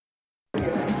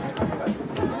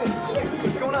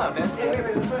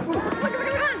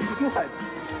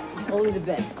Only the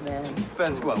best, man.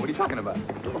 Best what? What are you talking about?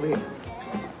 Over here.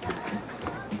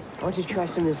 I want you to try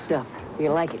some of this stuff. You're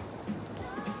gonna like it.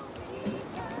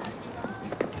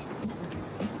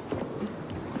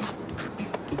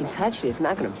 You can touch it. It's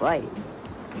not gonna bite.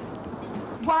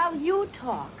 While you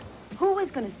talk, who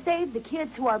is going to save the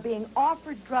kids who are being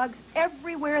offered drugs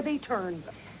everywhere they turn?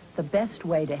 The best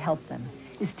way to help them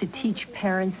is to teach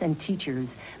parents and teachers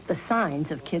the signs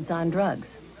of kids on drugs.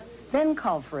 Then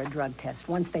call for a drug test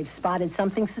once they've spotted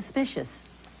something suspicious.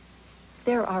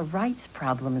 There are rights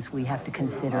problems we have to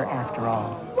consider after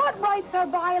all. What rights are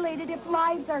violated if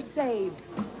lives are saved?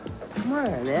 Come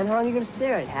on, man. How long are you gonna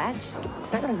stare at, Hatch?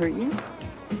 It's not gonna hurt you.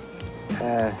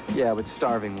 Yeah, but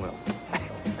starving will.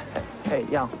 Hey,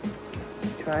 yo.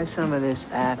 Try some of this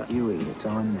after you eat. It's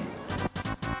on me.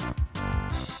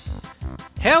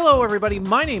 Hello, everybody.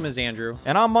 My name is Andrew.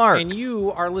 And I'm Mark. And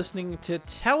you are listening to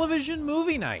Television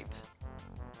Movie Night.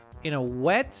 In a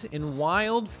wet and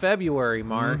wild February,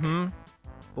 Mark. Mm-hmm.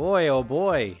 Boy, oh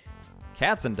boy.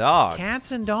 Cats and dogs.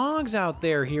 Cats and dogs out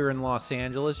there here in Los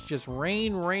Angeles. Just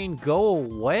rain, go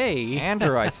away.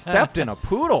 Andrew, I stepped in a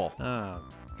poodle. Oh,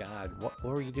 God. What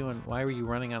were you doing? Why were you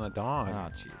running on a dog? Oh,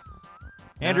 Jesus.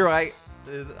 Andrew, I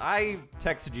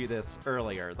texted you this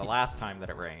earlier, the last time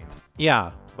that it rained. Yeah.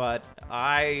 But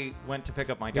I went to pick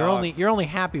up my dog. You're only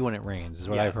happy when it rains, is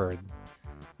what I've heard.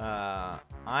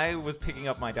 I was picking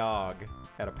up my dog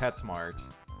at a PetSmart,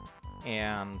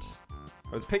 and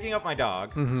I was picking up my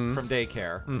dog from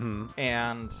daycare,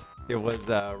 and it was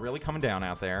really coming down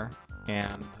out there.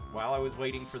 And while I was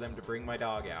waiting for them to bring my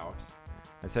dog out,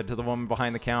 I said to the woman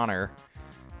behind the counter,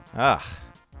 I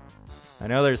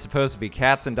know there's supposed to be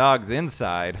cats and dogs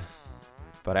inside,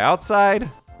 but outside,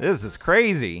 this is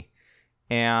crazy.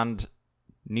 And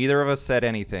neither of us said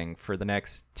anything for the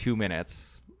next 2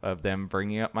 minutes of them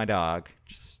bringing up my dog,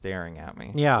 just staring at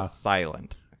me. Yeah. Just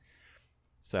silent.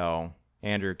 So,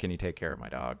 Andrew, can you take care of my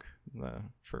dog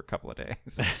for a couple of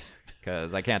days?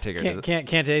 Because I can't take her. Can't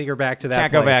take her back to that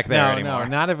Can't place. go back there no, anymore.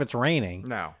 No, not if it's raining.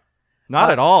 No.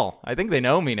 Not at all. I think they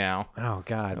know me now. Oh,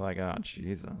 God. They're like, oh,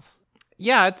 Jesus.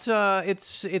 Yeah, it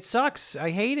sucks.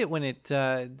 I hate it when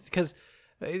because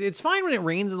it's fine when it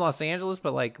rains in Los Angeles,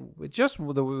 but like just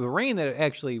the rain that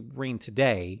actually rained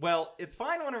today. Well, it's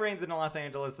fine when it rains in Los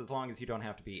Angeles as long as you don't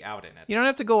have to be out in it. You don't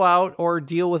have to go out or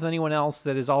deal with anyone else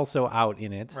that is also out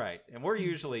in it. Right, and we're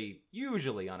usually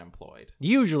unemployed.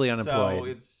 So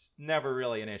it's never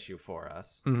really an issue for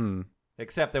us. Mm-hmm.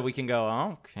 Except that we can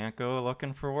go, can't go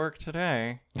looking for work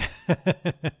today.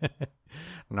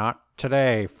 Not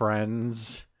today,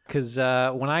 friends. Because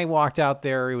when I walked out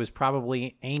there, it was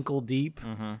probably ankle deep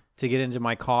to get into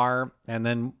my car. And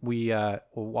then we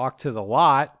walked to the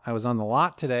lot. I was on the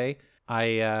lot today.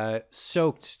 I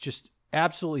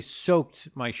absolutely soaked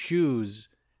my shoes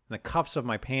and the cuffs of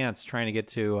my pants trying to get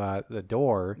to the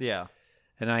door. Yeah.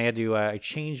 And I had to I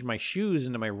changed my shoes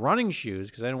into my running shoes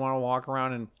because I didn't want to walk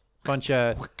around in a bunch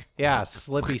of,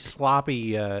 slippy,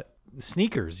 sloppy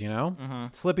sneakers, you know?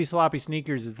 Slippy Sloppy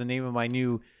Sneakers is the name of my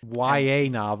new YA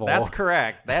novel. That's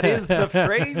correct. That is the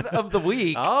phrase of the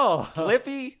week. Oh.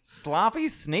 Slippy Sloppy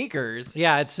Sneakers.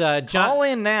 Yeah, it's Call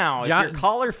in now if you're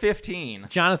caller 15.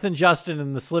 Jonathan Justin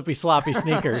and the Slippy Sloppy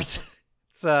Sneakers.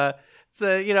 It's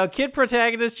a kid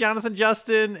protagonist, Jonathan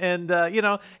Justin, and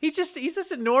he's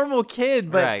just a normal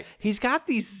kid, but right. He's got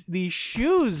these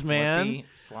shoes, man.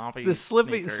 Sloppy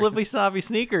Slippy Sloppy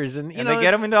sneakers, and they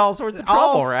get them into all sorts of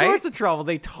trouble, right? All sorts of trouble.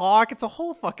 They talk. It's a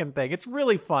whole fucking thing. It's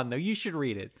really fun though. You should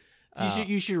read it.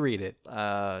 You should read it.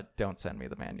 Don't send me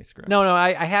the manuscript. No,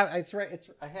 I have. It's right.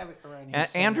 I have it around here.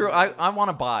 Andrew, I want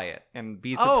to buy it and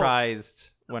be surprised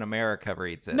when America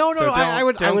reads it. No, I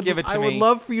would give it to me. I would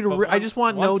love for you to. I just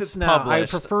want notes now. I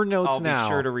prefer notes now. I'll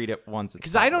be sure to read it once it's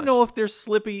because I don't know if they're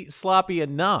sloppy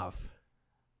enough.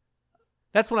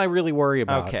 That's what I really worry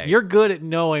about. Okay, you're good at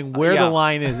knowing where the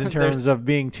line is in terms of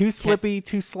being too slippy,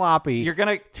 too sloppy. You're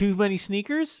gonna too many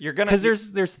sneakers. You're gonna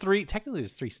because there's three. Technically,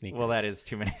 there's 3 sneakers. Well, that is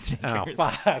too many sneakers. Oh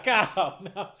fuck! Oh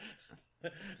no!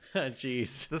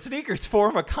 Jeez. The sneakers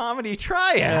form a comedy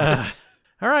triad.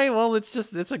 All right, well,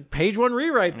 it's a page 1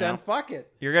 rewrite then. Fuck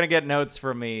it. You're going to get notes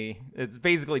from me. It's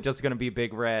basically just going to be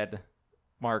big red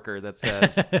marker that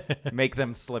says, make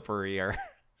them slipperier.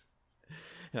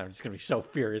 I'm just going to be so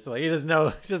furious. Like, he doesn't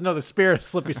know the spirit of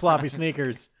Slippy Sloppy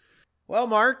Sneakers. Well,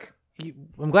 Mark,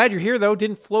 I'm glad you're here, though.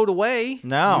 Didn't float away.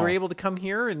 No. You were able to come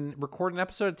here and record an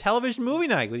episode of Television Movie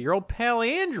Night with your old pal,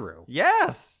 Andrew.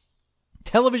 Yes.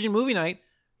 Television Movie Night,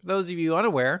 for those of you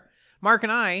unaware, Mark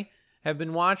and I have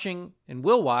been watching and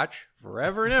will watch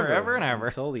forever and ever Forever and ever.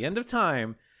 until the end of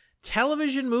time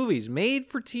television movies, made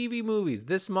for TV movies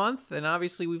this month. And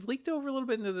obviously, we've leaked over a little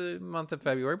bit into the month of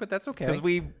February, but that's okay. Because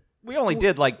we only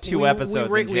did like two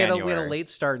episodes in January. We had a late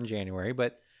start in January,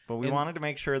 but we wanted to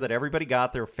make sure that everybody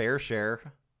got their fair share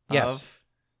of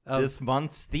this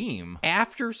month's theme.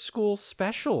 After school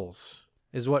specials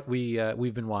is what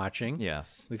we've been watching.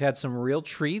 Yes, we've had some real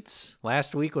treats.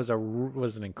 Last week was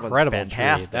an incredible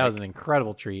treat. That was an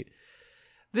incredible treat.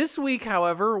 This week,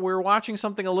 however, we're watching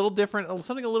something a little different,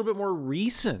 something a little bit more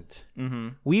recent. Mm-hmm.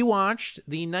 We watched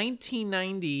the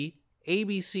 1990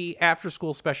 ABC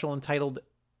after-school special entitled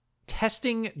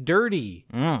 "Testing Dirty."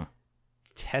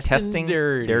 Testing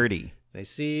dirty. They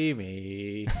see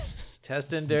me.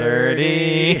 Testing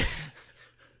dirty.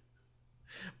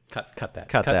 Cut that.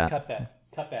 Cut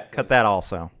that. Cut that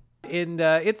also. And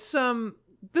it's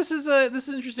this is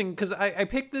interesting because I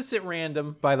picked this at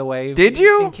random, by the way. Did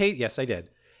you? Yes, I did.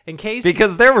 In case,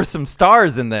 because there were some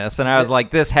stars in this, and I was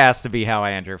like, this has to be how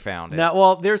Andrew found it. Now,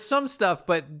 well, there's some stuff,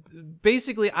 but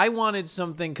basically I wanted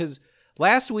something because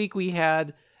last week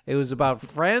it was about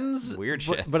friends, weird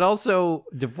shit, but also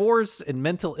divorce and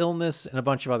mental illness and a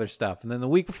bunch of other stuff. And then the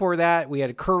week before that, we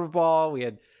had a curveball. We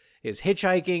had is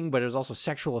hitchhiking, but it was also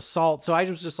sexual assault. So I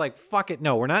was just like, fuck it.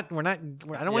 No, I don't want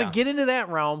to get into that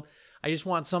realm. I just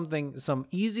want some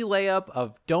easy layup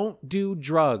of don't do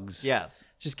drugs. Yes.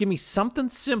 Just give me something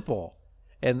simple.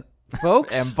 And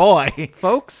folks. And boy.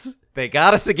 Folks. They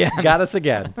got us again. Got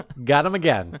them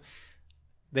again.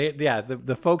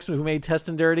 The folks who made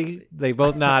Testing Dirty, they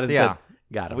both nodded and said,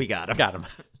 got him. We got him. Got him.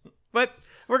 But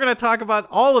we're going to talk about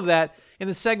all of that in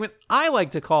a segment I like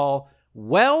to call,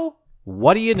 Well,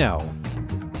 What Do You Know?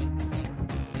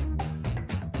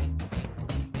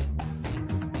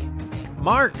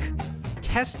 Mark,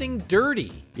 Testing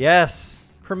Dirty. Yes.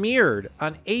 Premiered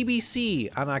on ABC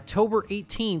on October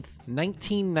 18th,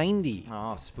 1990.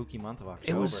 Oh, spooky month of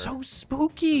October. It was so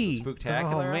spooky.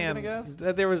 Spooktacular, oh, man. I guess?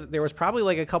 There was probably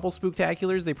like a couple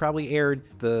spooktaculars. They probably aired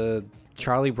the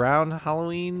Charlie Brown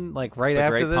Halloween like right the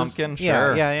after Great this. Pumpkin,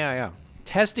 sure. Yeah.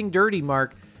 Testing Dirty,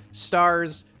 Mark,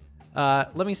 stars.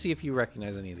 Let me see if you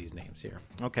recognize any of these names here.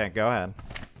 Okay, go ahead.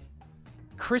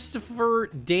 Christopher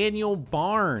Daniel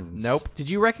Barnes. Nope. Did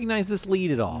you recognize this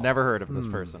lead at all? Never heard of this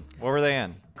person. What were they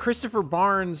in? Christopher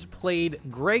Barnes played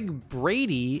Greg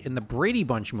Brady in the Brady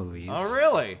Bunch movies. Oh,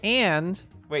 really? And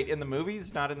wait, in the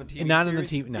movies, not in the TV not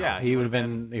series? in the TV. No, yeah, he would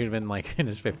have been like in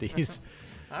his 50s.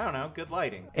 I don't know. Good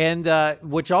lighting. And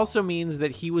which also means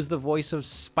that he was the voice of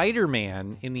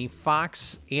Spider-Man in the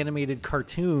Fox animated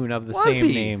cartoon of the same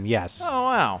name. Yes. Oh,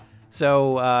 wow.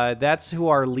 So that's who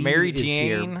our lead Mary is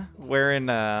Jane here. wearing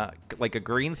like a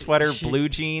green sweater, blue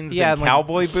jeans, and like,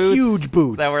 cowboy boots. Huge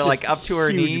boots. That were just like up to her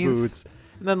huge knees. Boots.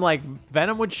 And then like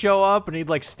Venom would show up and he'd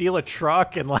like steal a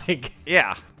truck and like...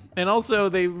 Yeah. And also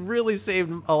they really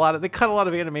saved they cut a lot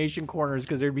of animation corners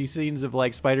because there'd be scenes of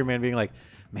like Spider-Man being like,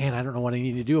 man, I don't know what I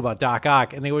need to do about Doc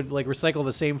Ock. And they would like recycle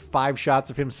the same 5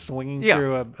 shots of him swinging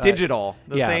through a... digital.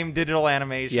 The same digital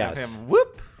animation of him.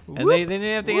 Whoop. And they didn't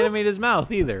have to animate his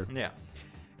mouth either. Yeah.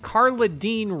 Carla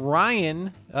Dean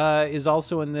Ryan is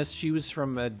also in this. She was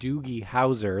from Doogie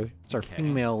Howser. It's our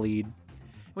female lead.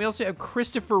 We also have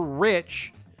Christopher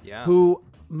Rich, who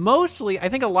mostly, I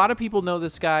think a lot of people know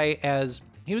this guy as,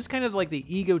 he was kind of like the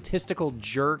egotistical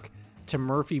jerk to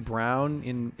Murphy Brown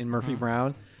in Murphy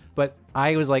Brown. But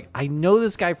I was like, I know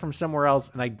this guy from somewhere else,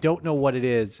 and I don't know what it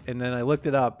is. And then I looked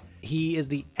it up. He is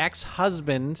the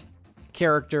ex-husband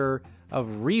character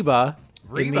of Reba.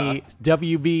 In the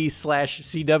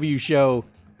WB/CW show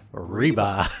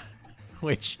Reba,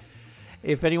 which,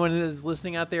 if anyone is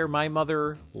listening out there, my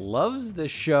mother loves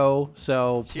this show.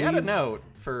 So she had a note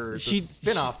for the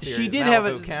spin-off series. She did Malibu have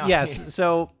it. County. Yes.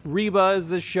 So Reba is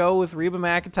the show with Reba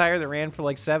McEntire that ran for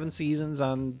like 7 seasons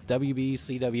on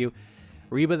WB/CW.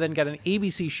 Reba then got an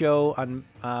ABC show on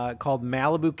called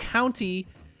Malibu County.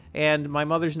 And my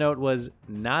mother's note was,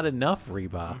 not enough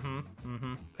Reba.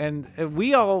 And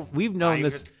we've known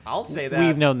this. I'll say that.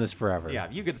 We've known this forever. Yeah,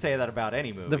 you could say that about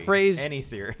any movie. The phrase, any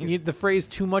series. The phrase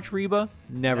 "too much Reba"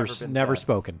 never spoken.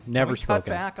 Never spoken. Cut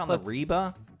back on the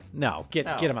Reba. No, get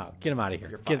him out. Get him out of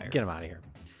here. Get him out of here.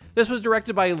 This was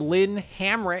directed by Lynn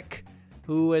Hamrick,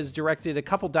 who has directed a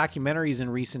couple documentaries in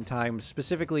recent times,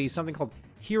 specifically something called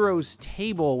Heroes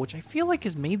Table, which I feel like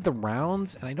has made the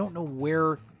rounds, and I don't know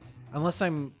where, unless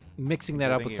I'm mixing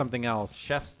that up with something else.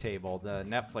 Chef's Table, the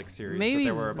Netflix series maybe, that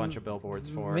there were a bunch of billboards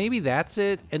for. Maybe that's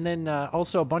it. And then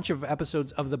also a bunch of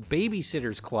episodes of The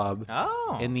Babysitters Club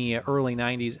in the early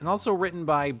 90s. And also written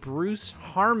by Bruce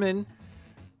Harmon.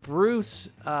 Bruce,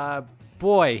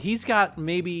 boy, he's got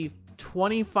maybe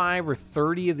 25 or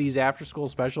 30 of these after-school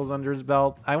specials under his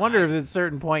belt. I wonder if at a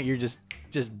certain point you're just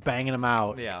just banging them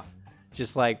out. Yeah.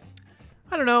 Just like,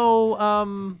 I don't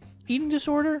know, eating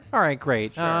disorder. All right,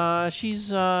 great. Sure.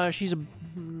 She's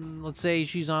let's say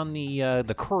she's on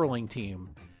the curling team.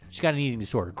 She's got an eating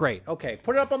disorder. Great. Okay,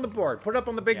 put it up on the board. Put it up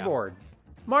on the big board.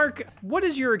 Mark, what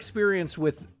is your experience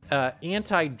with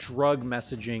anti-drug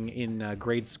messaging in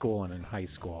grade school and in high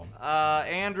school?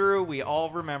 Andrew, we all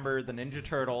remember the Ninja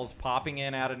Turtles popping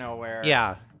in out of nowhere.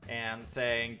 Yeah. And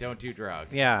saying, "Don't do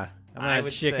drugs." Yeah. I'm I not a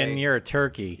would chicken, say- you're a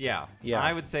turkey. Yeah. Yeah.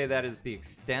 I would say that is the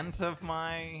extent of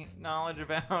my knowledge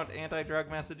about anti-drug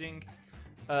messaging.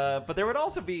 But there would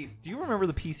also be, do you remember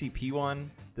the PCP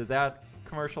one? Did that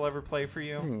commercial ever play for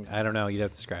you? I don't know. You'd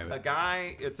have to describe A it.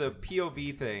 guy, it's a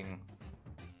POV thing,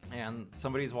 and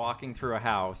somebody's walking through a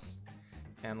house,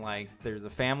 and like there's a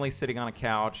family sitting on a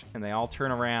couch, and they all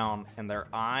turn around, and their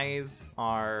eyes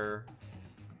are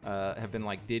have been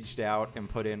like diged out and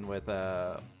put in with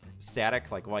static,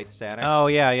 like white static. Oh,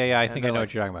 yeah. I And think I they're know like,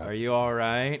 what you're talking about. Are you all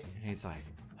right? And he's like,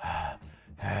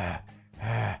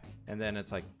 and then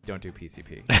it's like, don't do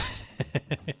PCP.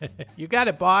 You got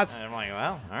it, boss. And I'm like,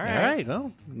 well, all All right. right,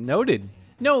 well, noted.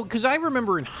 No, because I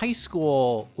remember in high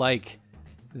school, like,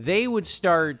 they would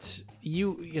start,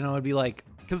 you know, it'd be like,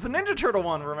 Because the Ninja Turtle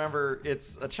one, remember,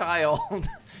 it's a child.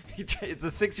 It's a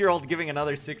 6-year-old giving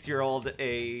another 6-year-old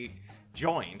a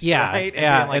joint. yeah, right?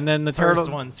 yeah, being like, and then the first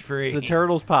turtle, one's free. the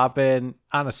turtles pop in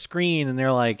on a screen, and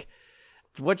they're like,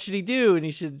 what should he do? And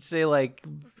he should say, like,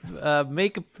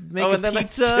 make a and then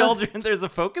pizza. there's children. There's a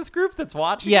focus group that's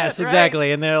watching. Yes, it, right?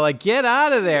 exactly. And they're like, get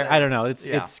out of there. I don't know. It's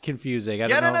Yeah. it's confusing. I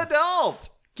Get don't an know. adult.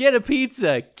 Get a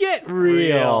pizza. Get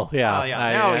real. Yeah. Oh,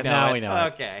 yeah. Now we know it.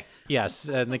 it. Okay. Yes,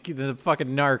 and the fucking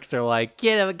narcs are like,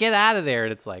 get out of there.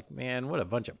 And it's like, man, what a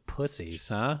bunch of pussies,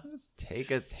 huh? Just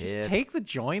take a Just hit. take the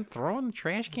joint, throw it in the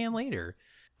trash can later.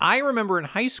 I remember in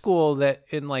high school that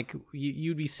in like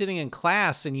you'd be sitting in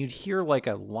class and you'd hear like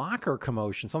a locker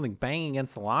commotion, something banging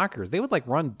against the lockers. They would like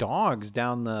run dogs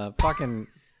down the fucking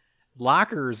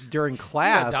lockers during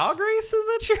class. Dog races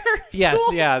at your Yes,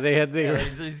 school? yeah, they had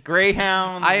These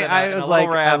greyhounds. I was like,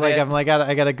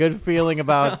 I got a good feeling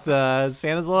about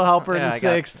Santa's Little Helper in Yeah, the I got-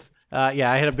 sixth. I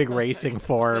had a big racing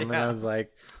form, and I was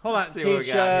like, hold on, Let's see what we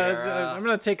teach. got here. I'm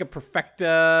gonna take a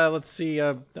perfecta. Let's see.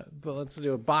 Let's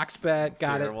do a box bet.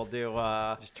 Got it. We'll do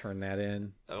Just turn that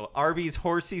in. Arby's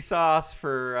horsey sauce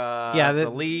for The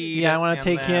lead. Yeah, I want to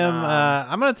and take then, him.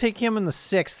 I'm gonna take him in the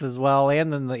sixth as well,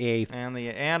 and then the eighth.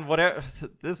 and whatever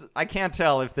this. I can't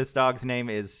tell if this dog's name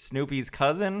is Snoopy's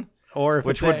cousin, Or if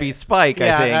which it's would a- be Spike,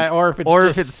 Yeah, I think, or if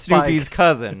it's just Snoopy's Spike.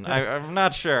 cousin. I'm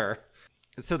not sure.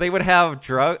 So they would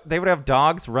have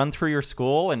dogs run through your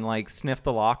school and like sniff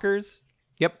the lockers.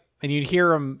 Yep. And you'd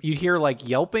hear like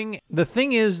yelping. The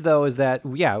thing is though, is that,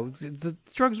 yeah, the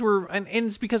drugs were, and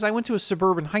it's because I went to a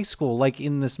suburban high school, like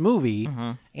in this movie.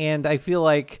 And I feel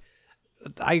like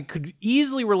I could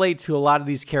easily relate to a lot of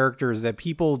these characters that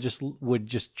people would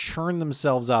just churn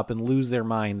themselves up and lose their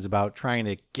minds about trying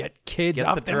to get kids Get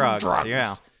off the them drugs, drugs.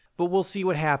 yeah. But we'll see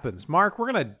what happens. Mark,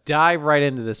 we're going to dive right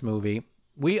into this movie.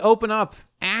 We open up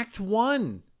Act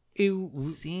 1.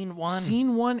 Scene one.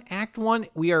 Scene 1, Act 1.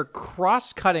 We are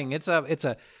cross-cutting.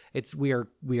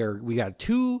 We got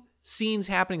two scenes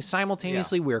happening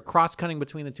simultaneously. We are cross-cutting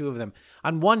between the two of them.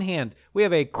 On one hand, we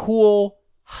have a cool,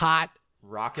 hot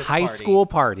Raucous high party. school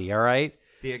party, all right?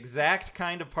 The exact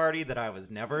kind of party that I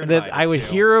was never invited That I would to.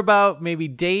 hear about maybe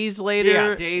days later.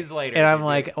 Yeah, days later. And I'm You'd be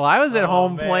like, well, I was at "Oh,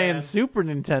 home man." playing Super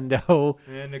Nintendo.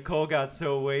 And Nicole got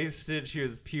so wasted, she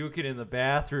was puking in the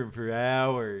bathroom for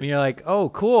hours. And you're like, oh,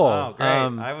 cool. Oh, great.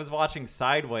 I was watching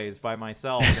Sideways by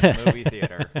myself in the movie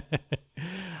theater.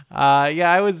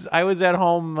 Yeah, I was at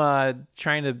home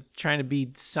trying to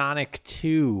beat Sonic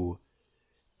 2.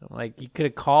 Like, you could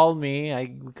have called me.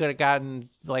 We could have gotten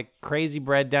like Crazy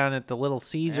Bread down at the Little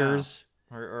Caesars.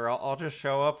 Or I'll just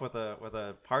show up with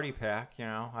a party pack, you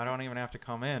know. I don't even have to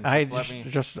come in. I'll Just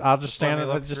just let stand me in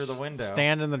look the, through the window.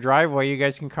 stand in the driveway. You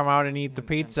guys can come out and eat the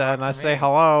pizza, and I to say me.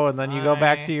 hello, and then you go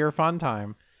back Hi. to your fun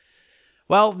time.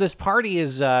 Well, this party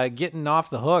is getting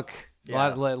off the hook.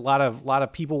 Yeah. A lot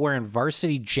of people wearing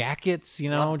varsity jackets. You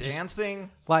know, just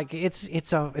dancing. like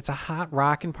it's a hot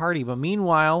rockin' party. But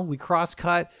meanwhile, we cross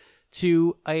cut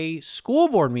to a school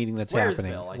board meeting that's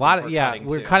happening. Squaresville, I think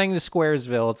We're to. cutting to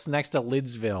Squaresville. It's next to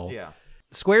Lidsville. Yeah.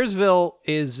 Squaresville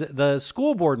is the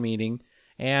school board meeting,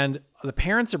 and the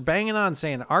parents are banging on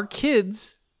saying, our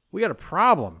kids, we got a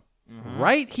problem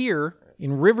right here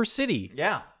in River City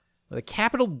Yeah. with a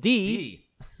capital D. D.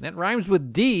 That rhymes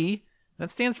with D. That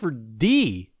stands for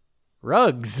D.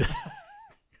 Rugs.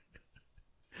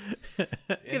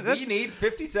 And we need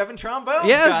 57 trombones,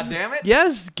 Yes, goddammit.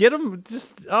 yes, get him.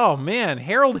 Just oh man,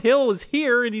 Harold Hill is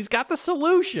here and he's got the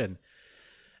solution.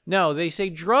 No, they say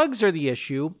drugs are the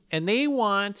issue, and they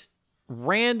want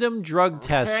random drug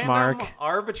tests. Random, Mark,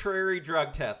 arbitrary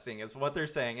drug testing is what they're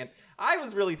saying, and I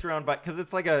was really thrown by because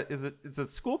it's like it's a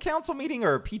school council meeting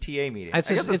or a PTA meeting.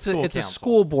 it's I guess a council.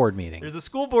 school board meeting. There's a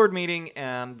school board meeting,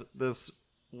 and this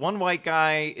one white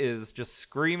guy is just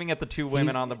screaming at the two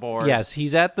women on the board. Yes,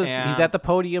 he's at the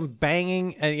podium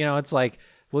banging, and it's like,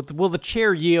 will the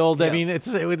chair yield? I mean,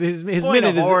 it's his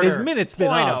minute's been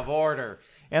Point up. of order.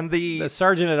 And The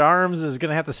sergeant at arms is going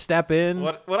to have to step in.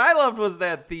 what I loved was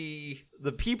that the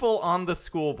people on the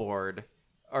school board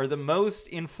are the most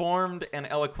informed and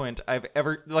eloquent I've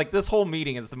ever. Like, this whole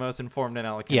meeting is the most informed and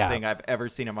eloquent thing I've ever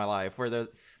seen in my life. Where the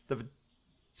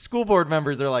school board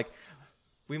members are like,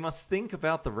 we must think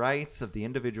about the rights of the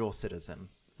individual citizen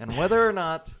and whether or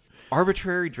not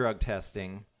arbitrary drug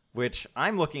testing, which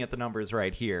I'm looking at the numbers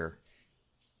right here,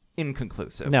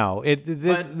 inconclusive. No,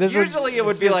 this usually it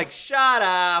would be like, shut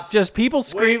up. just people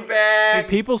scream, Windbag.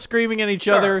 people screaming at each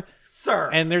Sir, other.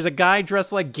 Sir. And there's a guy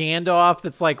dressed like Gandalf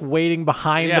that's like waiting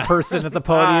behind the Yeah. person at the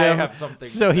podium, I have something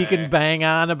to so he say. can bang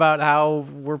on about how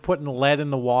we're putting lead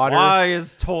in the water. Why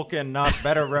is Tolkien not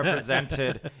better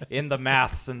represented in the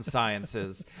maths and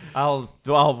sciences? I'll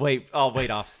wait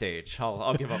off stage.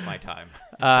 I'll give up my time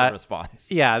for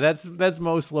response. Yeah, that's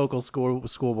most local school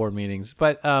board meetings,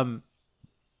 but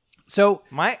so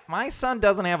My son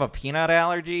doesn't have a peanut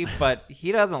allergy, but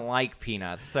he doesn't like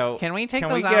peanuts. So Can we take we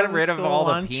those out get of the rid of school all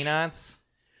lunch? the peanuts?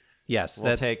 yes,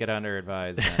 We'll take it under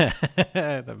advisement.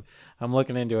 I'm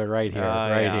looking into it right here,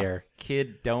 Yeah. here.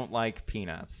 Kid don't like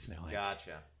peanuts. like-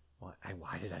 Gotcha.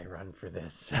 Why did I run for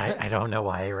this? I don't know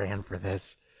why I ran for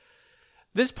this.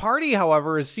 This party,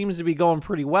 however, seems to be going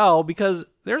pretty well because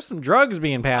there's some drugs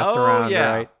being passed around,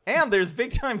 right? And there's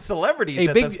big time celebrities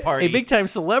at this party. A big-time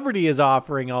celebrity is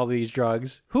offering all these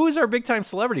drugs. Who is our big-time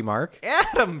celebrity, Mark?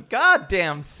 Adam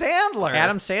goddamn Sandler.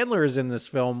 Adam Sandler is in this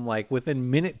film, like, within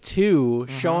minute 2,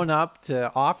 showing up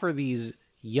to offer these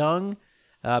young,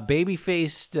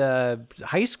 baby-faced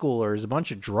high schoolers a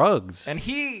bunch of drugs. And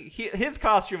his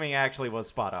costuming actually was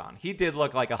spot on. He did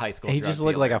look like a high school He drug just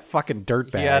looked like dealer. a fucking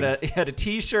dirtbag. He had a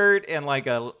t-shirt and like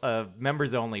a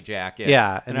members only jacket.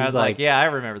 Yeah, and and I he's was like, like- yeah, I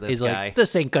remember this He's guy. like,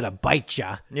 this ain't gonna bite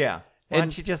ya. Yeah. Why And-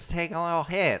 don't you just take a little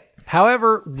hit?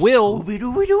 However, Will...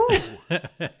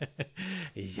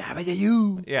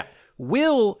 Yeah.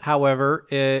 Will, however,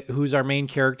 who's our main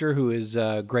character, who is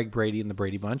Greg Brady in the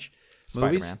Brady Bunch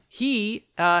movies,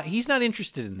 Spider-Man. he's not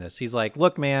interested in this. He's like,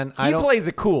 look, man, He plays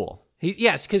it cool.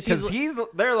 yes, because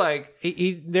They're like,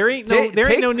 there ain't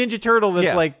no Ninja Turtle that's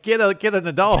Yeah. like get an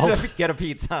adult. get a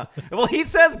pizza. Well, he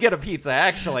says get a pizza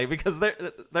actually because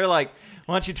they're like,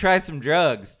 why don't you try some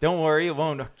drugs? Don't worry, it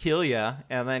won't kill you.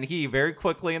 And then he very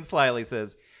quickly and slyly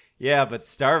says, yeah, but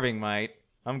starving might.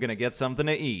 I'm gonna get something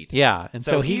to eat. Yeah, and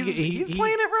so he's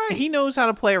playing it right. He knows how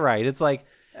to play it right. It's like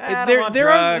I don't want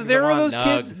drugs, there I were want those nugs.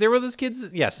 kids. There were those kids.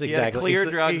 Yes, He had exactly. clear He's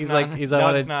drugs. He's not, like he's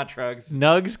nuts, not drugs.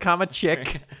 Nugs, comma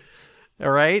chick. All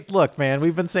right, look, man,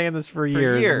 we've been saying this for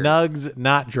years. Nugs,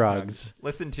 not drugs.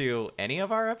 Listen to any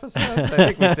of our episodes. I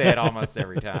think we say it almost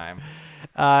every time.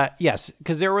 Yes,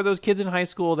 because there were those kids in high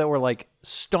school that were like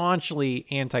staunchly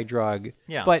anti-drug.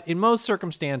 Yeah. But in most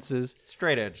circumstances,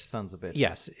 Straight edge sons of bitches.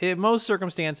 yes, in most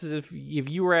circumstances, if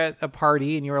you were at a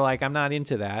party and you were like, I'm not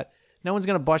into that, no one's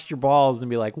gonna bust your balls and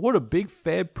be like, what a big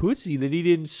fat pussy that he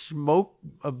didn't smoke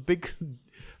a big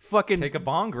fucking Take a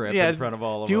bong rip in front of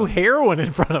all of do us. heroin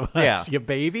in front of us, Yeah. you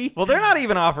baby. Well, they're not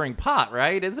even offering pot,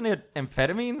 right? Isn't it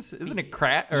amphetamines? Isn't it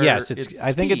crack? Or Yes,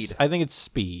 I think it's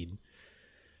speed.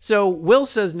 So Will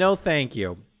says no, thank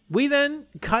you. We then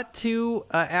cut to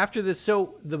after this.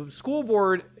 So the school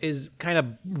board is kind of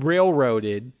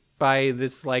railroaded by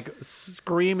this like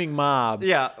screaming mob.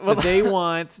 Yeah, well, they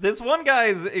want. This one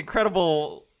guy's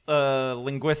incredible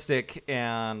linguistic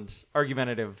and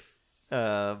argumentative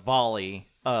volley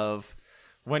of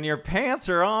when your pants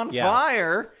are on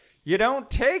fire. You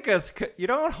don't you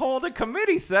don't hold a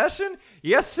committee session.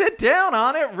 You sit down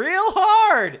on it real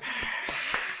hard.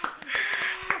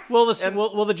 Will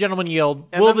the gentleman yield?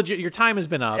 Your time has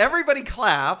been up. Everybody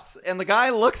claps, and the guy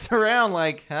looks around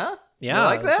like, "Huh? Yeah, you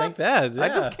like that? I think that. I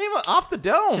just came off the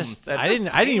dome. I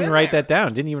didn't even write that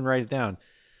down. Didn't even write it down.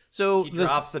 So He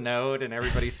drops a note, and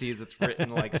everybody sees it's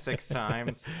written like 6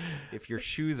 times. If your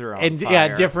shoes are on and fire,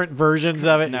 yeah, different versions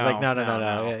of it. No, He's like, no.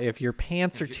 no. If your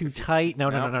pants are too tight, no.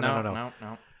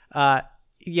 No.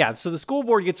 Yeah, so the school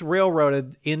board gets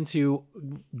railroaded into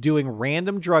doing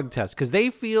random drug tests because they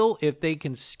feel if they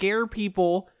can scare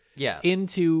people Yes.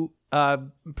 into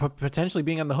potentially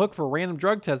being on the hook for a random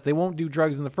drug test. They won't do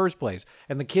drugs in the first place.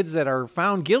 And the kids that are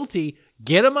found guilty,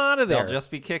 get them out of there. They'll just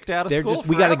be kicked out of They're school just,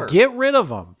 we got forever. to get rid of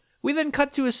them. We then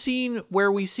cut to a scene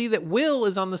where we see that Will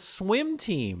is on the swim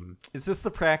team. Is this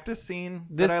the practice scene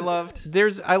that I loved?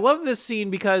 I love this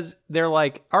scene because they're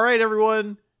like, all right,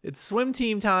 everyone, it's swim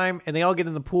team time. And they all get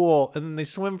in the pool and then they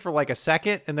swim for like a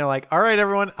second. And they're like, all right,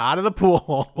 everyone, out of the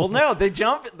pool. Well, no,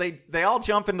 they all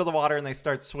jump into the water and they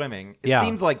start swimming. It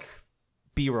seems like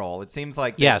B-roll. It seems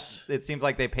like it seems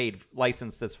like they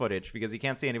licensed this footage because you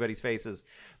can't see anybody's faces.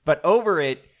 But over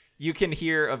it, you can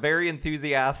hear a very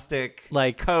enthusiastic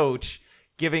coach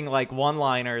giving like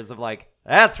one-liners of like,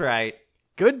 "That's right,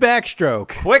 good backstroke,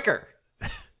 quicker."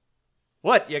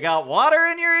 What, you got water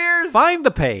in your ears? Find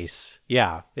the pace.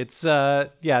 Yeah, it's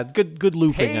good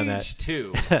looping on that. Page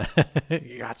 2.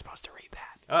 You're not supposed to read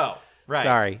that. Oh, right.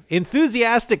 Sorry.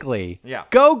 Enthusiastically. Yeah.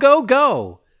 Go, go,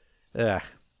 go. Ugh.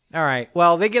 All right.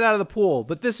 Well, they get out of the pool,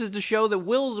 but this is to show that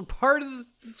Will's a part of the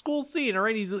school scene. All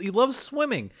right, he loves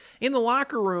swimming. In the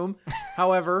locker room,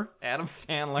 however, Adam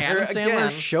Sandler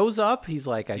again shows up. He's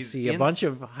like, I see a bunch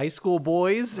of high school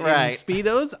boys in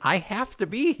Speedos. I have to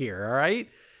be here. All right.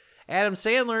 Adam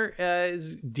Sandler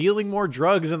is dealing more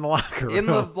drugs in the locker room. In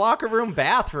the locker room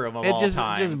bathroom of all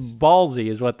times. Just ballsy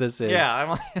is what this is. Yeah, I'm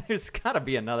like, there's got to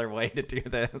be another way to do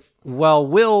this. Well,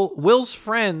 Will's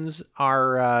friends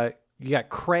are you got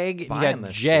Craig and you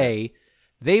got Jay. Shit.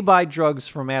 They buy drugs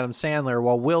from Adam Sandler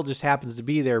while Will just happens to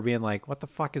be there being like, what the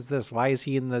fuck is this? Why is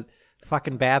he in the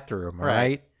fucking bathroom? All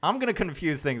right. I'm going to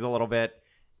confuse things a little bit.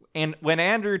 And when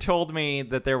Andrew told me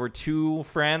that there were 2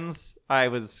 friends, I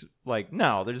was like,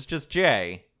 no, there's just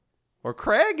Jay. Or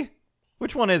Craig?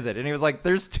 Which one is it? And he was like,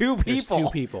 there's 2 people. There's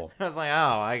 2 people. I was like,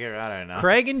 oh, I don't know.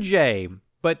 Craig and Jay.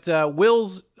 But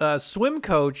Will's swim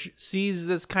coach sees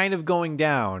this kind of going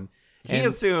down. He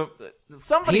assumes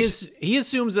he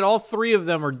assumes that all 3 of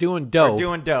them are doing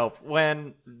dope.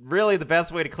 When really the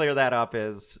best way to clear that up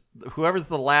is whoever's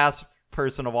the last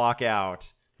person to walk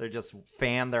out, they just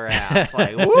fan their ass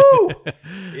like, woo!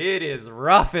 It is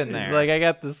rough in there. Like I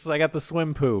got the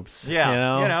swim poops.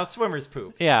 Yeah, you know, swimmer's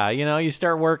poops. Yeah, you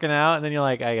start working out and then you're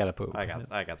like, I gotta poop. I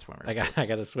got swimmer's. poops. I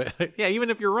gotta swim. Yeah, even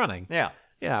if you're running. Yeah.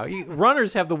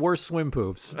 Runners have the worst swim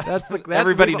poops. That's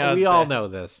everybody knows. We all know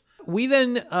this. We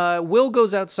then Will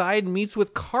goes outside and meets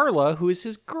with Carla, who is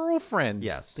his girlfriend.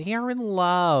 Yes, they are in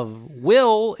love.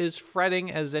 Will is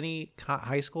fretting, as any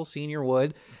high school senior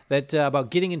would, that about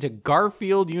getting into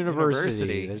Garfield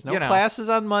University. There's no classes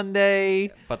on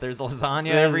Monday, but there's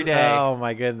lasagna every day. Oh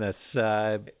my goodness!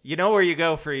 You know where you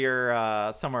go for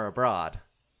your summer abroad?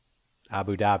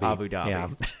 Abu Dhabi. Yeah.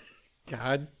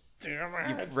 God damn it!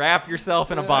 You wrap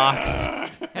yourself in a box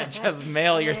and just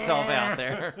mail yourself out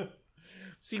there.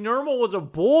 See, Normal was a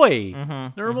boy.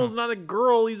 Normal's not a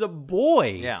girl; he's a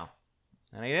boy. Yeah,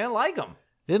 and he didn't like him.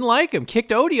 Didn't like him. Kicked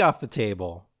Odie off the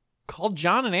table. Called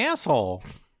John an asshole.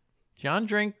 John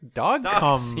drank dog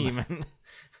cum. Semen.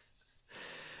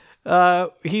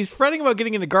 He's fretting about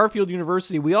getting into Garfield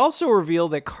University. We also reveal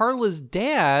that Carla's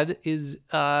dad is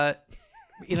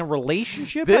in a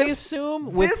relationship, I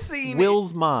assume, with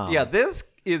Will's mom. Yeah, this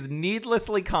is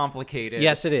needlessly complicated.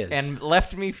 Yes, it is. And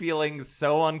left me feeling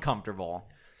so uncomfortable.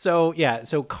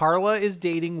 So Carla is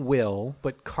dating Will,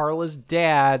 but Carla's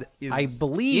dad, I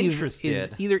believe, is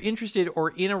either interested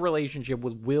or in a relationship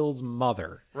with Will's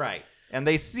mother. Right. And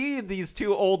they see these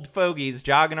 2 old fogies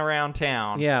jogging around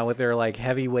town. Yeah, with their like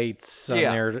heavy weights on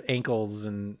their ankles.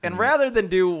 And rather than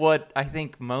do what I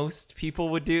think most people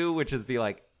would do, which is be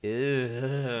like,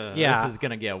 this is going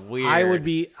to get weird.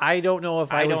 I don't know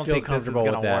if I would feel comfortable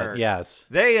with that. Work. Yes.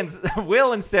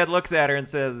 Will instead looks at her and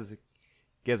says,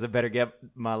 guess I better get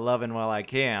my lovin' while I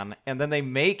can. And then they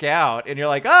make out, and you're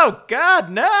like, oh, God,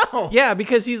 no. Yeah,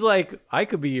 because he's like, I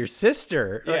could be your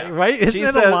sister. Yeah. Right? Isn't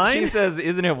that a line? She says,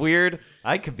 isn't it weird?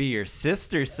 I could be your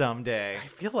sister someday. I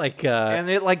feel like...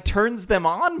 and it, like, turns them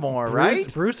on more,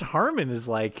 right? Bruce Harmon is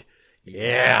like,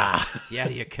 yeah. Yeah,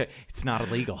 you could. It's not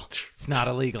illegal. It's not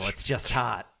illegal. It's just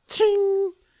hot.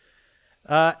 Ching.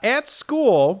 At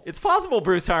school, it's possible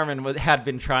Bruce Harmon had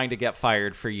been trying to get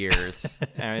fired for years.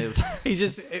 I mean, he's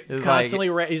just constantly.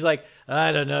 He's like,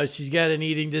 I don't know. She's got an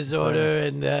eating disorder,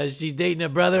 and she's dating a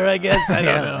brother. I guess I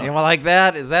don't know. Anyone like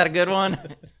that? Is that a good one?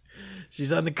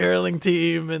 She's on the curling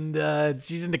team, and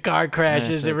she's into car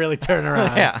crashes that really turn her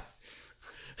on. Yeah.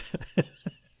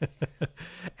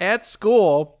 At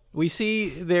school, we see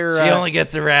their. She only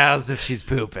gets aroused if she's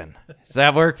pooping. Does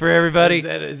that work for everybody?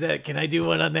 Is that? Can I do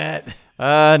one on that?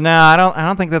 No, I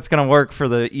don't think that's gonna work for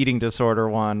the eating disorder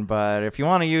one. But if you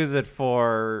want to use it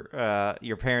for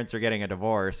your parents are getting a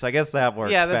divorce, I guess that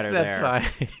works. Yeah, better that's there.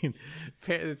 fine.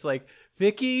 It's like,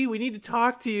 Vicky, we need to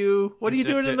talk to you. What are you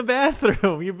doing in the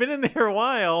bathroom? You've been in there a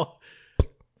while.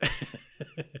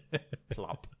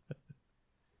 Plop.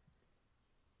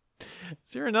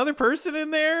 Is there another person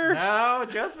in there? No,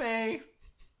 just me.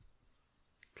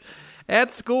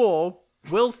 At school,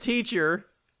 Will's teacher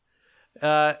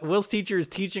is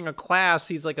teaching a class.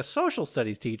 He's like a social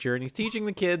studies teacher, and he's teaching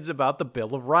the kids about the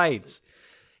Bill of Rights.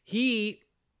 He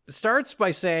starts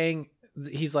by saying,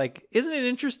 he's like, isn't it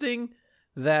interesting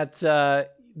that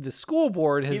the school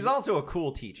board has... He's also a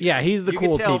cool teacher. Yeah, he's the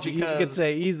cool teacher. You because- could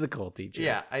say he's the cool teacher.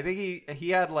 Yeah, I think he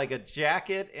had like a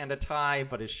jacket and a tie,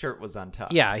 but his shirt was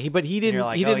untucked. Yeah, but he didn't. you're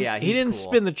like, he oh, didn't. yeah, he he's didn't cool.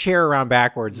 spin the chair around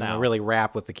backwards No. and really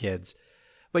rap with the kids.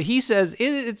 But he says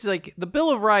it's like the Bill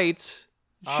of Rights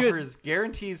Offers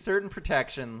guarantees certain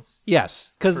protections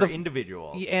yes, because for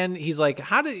individuals. And he's like,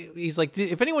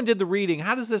 if anyone did the reading,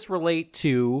 how does this relate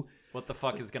to What the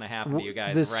fuck is going to happen to you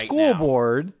guys the right school now?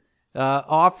 board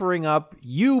offering up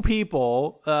you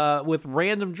people with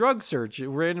random drug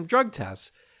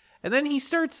tests? And then he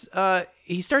starts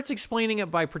explaining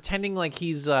it by pretending like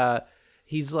he's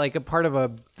like a part of a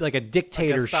dictatorship, Like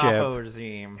a Gestapo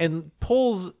regime. and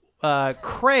pulls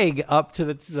Craig up to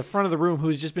the front of the room,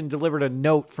 who's just been delivered a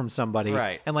note from somebody,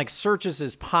 Right. and like searches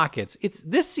his pockets.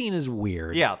 This scene is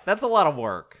weird. Yeah, that's a lot of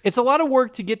work. It's a lot of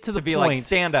work to get to the To be point. like,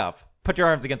 stand up, put your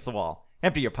arms against the wall,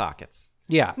 empty your pockets.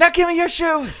 Yeah, Now give me your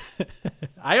shoes.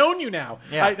 I own you now.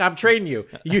 Yeah. I'm trading you.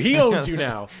 He owns you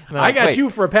now. I got wait.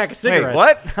 you for a pack of cigarettes. Wait,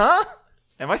 what? Huh?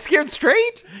 Am I scared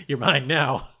straight? You're mine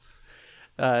now.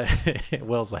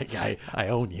 Will's like, I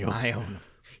own you. I own him.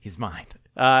 He's mine.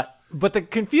 But the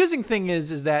confusing thing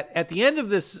is that at the end of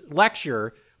this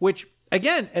lecture, which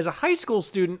again, as a high school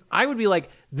student, I would be like,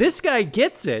 this guy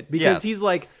gets it, because Yes. he's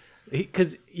like,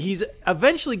 because he's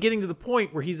eventually getting to the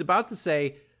point where he's about to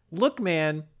say, look,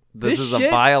 man, This is a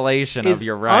shit violation of is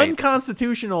your rights.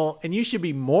 unconstitutional, and you should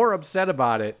be more upset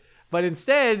about it. But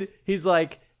instead, he's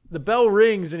like, the bell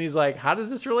rings, and he's like, how does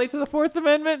this relate to the Fourth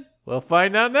Amendment? We'll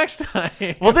find out next time.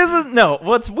 Well,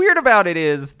 what's weird about it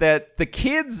is that the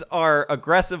kids are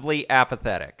aggressively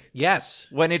apathetic. Yes.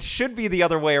 When it should be the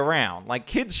other way around. Like,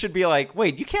 kids should be like,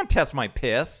 wait, you can't test my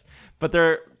piss. But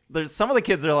there's some of the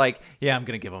kids are like, yeah, I'm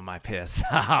going to give them my piss.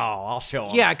 Oh, I'll show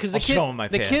them. Yeah, because I'll show them my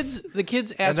piss. the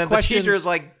kids ask And then questions. the teacher's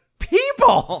like,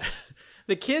 people!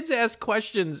 The kids ask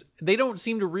questions. They don't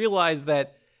seem to realize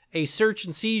that a search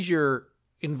and seizure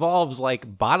involves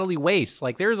like bodily waste.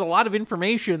 Like, there's a lot of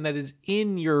information that is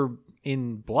in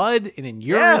blood and in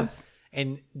urine. Yes.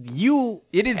 And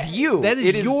It is you. that is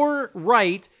It is your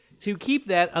right to keep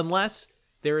that unless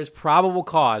there is probable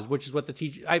cause, which is what the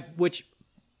teacher.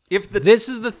 This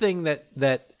is the thing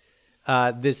that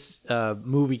this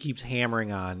movie keeps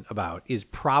hammering on about is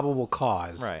probable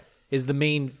cause. Right. Is the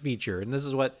main feature, and this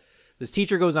is what this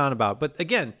teacher goes on about. But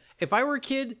again, if I were a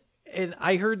kid and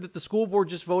I heard that the school board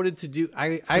just voted to do,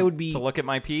 I would be to look at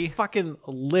my pee. fucking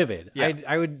livid. Yes.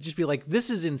 I would just be like, this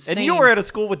is insane. And you were at a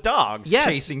school with dogs Yes.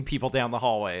 chasing people down the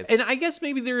hallways. And I guess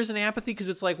maybe there is an apathy because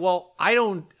it's like, well,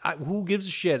 who gives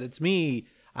a shit? It's me.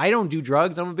 I don't do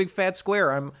drugs. I'm a big fat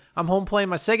square. I'm home playing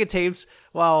my Sega tapes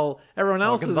while everyone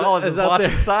else Gonzalez is out watching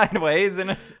there. Sideways in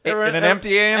an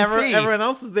empty AMC. Everyone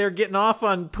else is there getting off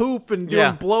on poop and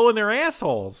blowing their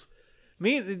assholes.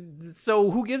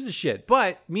 So who gives a shit?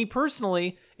 But me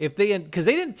personally, because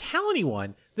they didn't tell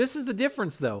anyone. This is the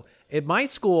difference, though. At my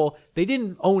school, they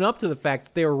didn't own up to the fact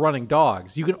that they were running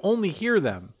dogs. You can only hear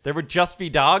them. There would just be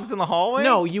dogs in the hallway?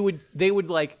 No, there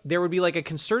would be like a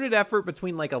concerted effort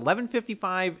between like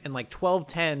 11:55 and like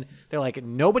 12:10. They're like,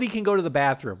 nobody can go to the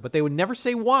bathroom, but they would never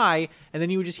say why. And then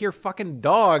you would just hear fucking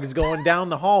dogs going down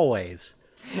the hallways.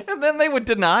 And then they would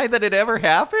deny that it ever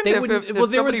happened if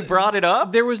somebody brought it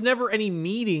up? There was never any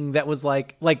meeting that was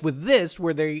like with this,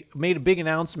 where they made a big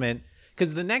announcement.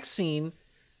 Because the next scene...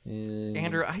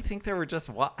 Andrew, I think there was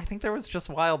just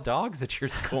wild dogs at your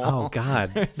school. Oh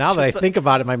God! Now that I think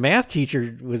about it, my math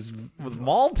teacher was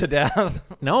mauled to death.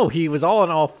 No, he was all on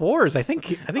all fours. I think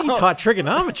he taught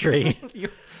trigonometry.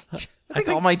 I think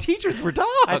all my teachers were dogs.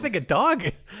 I think a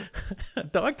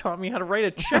dog taught me how to write a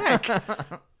check.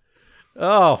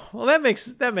 Oh, well, that makes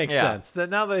sense. That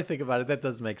now that I think about it, that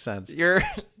does make sense.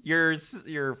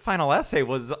 Your final essay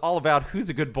was all about who's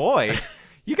a good boy.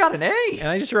 You got an A. And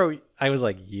I just wrote, I was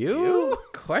like, you?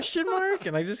 Question mark?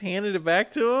 And I just handed it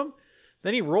back to him.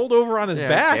 Then he rolled over on his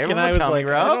back, and I was like,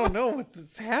 I don't know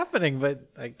what's happening, but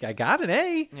I got an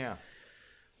A. Yeah.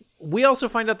 We also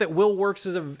find out that Will works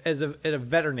at a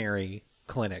veterinary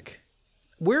clinic,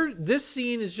 this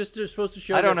scene is just supposed to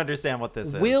show. I don't that understand what this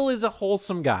is. Will is a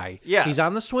wholesome guy. Yes. He's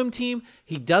on the swim team.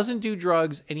 He doesn't do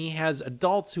drugs, and he has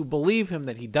adults who believe him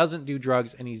that he doesn't do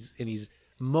drugs, and he's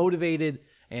motivated,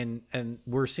 and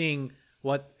we're seeing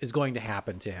what is going to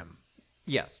happen to him.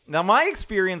 Yes. Now, my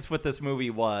experience with this movie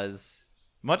was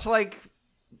much like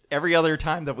every other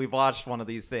time that we've watched one of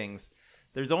these things.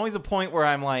 There's always a point where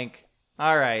I'm like,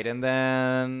 all right, and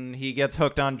then he gets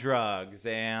hooked on drugs,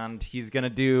 and he's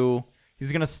gonna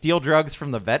steal drugs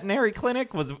from the veterinary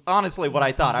clinic. Was honestly what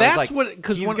I thought. That's I was like,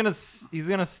 because he's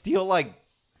gonna steal like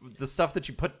the stuff that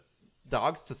you put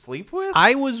dogs to sleep with.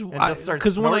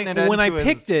 Because when I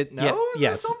picked it,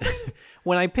 yes, something?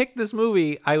 when I picked this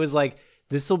movie, I was like,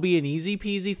 this will be an easy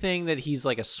peasy thing that he's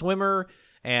like a swimmer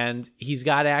and he's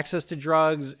got access to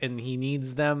drugs and he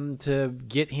needs them to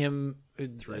get him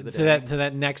to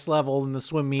that next level in the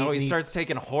swim meet. Oh, he starts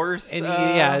taking horse. And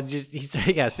horse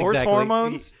exactly.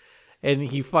 hormones. And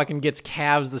he fucking gets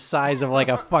calves the size of like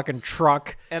a fucking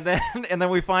truck. And then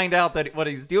we find out that what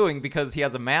he's doing because he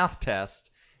has a math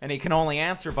test and he can only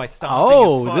answer by stomping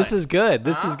his foot. This is good.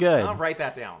 This is good. I'll write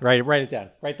that down. Write it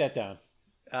down. Write that down.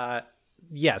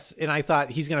 Yes, and I thought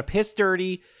he's gonna piss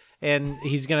dirty, and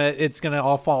it's gonna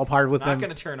all fall apart with him. It's not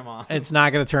gonna turn him on. It's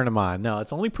not gonna turn him on. No,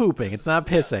 it's only pooping. It's not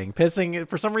pissing. Pissing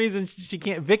for some reason she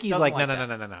can't. Vicky's like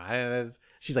no.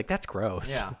 She's like, that's gross.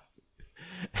 Yeah.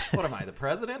 What am I, the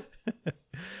president?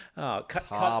 Oh, cut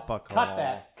Topical.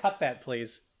 Cut that,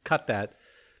 please. Cut that.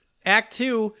 Act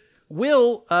 2.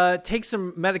 Will takes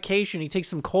some medication. He takes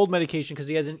some cold medication because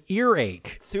he has an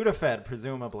earache. Sudafed,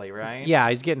 presumably, right? Yeah,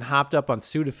 he's getting hopped up on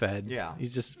Sudafed. Yeah,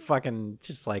 he's just fucking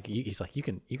he's like you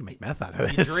can make meth out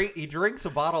of this. He drinks a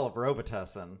bottle of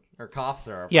Robitussin or cough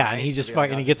syrup. Yeah, right? and he just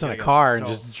he gets in a car and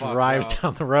just drives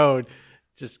down the road,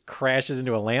 just crashes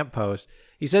into a lamppost.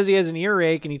 He says he has an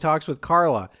earache and he talks with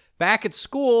Carla. Back at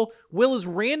school, Will is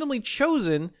randomly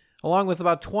chosen along with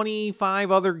about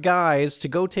 25 other guys to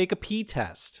go take a pee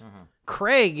test. Uh-huh.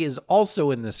 Craig is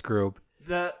also in this group,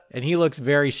 and he looks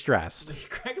very stressed.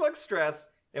 Craig looks stressed,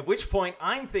 at which point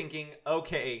I'm thinking,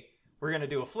 okay, we're going to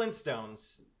do a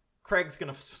Flintstones. Craig's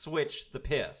going to switch the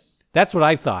piss. That's what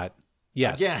I thought.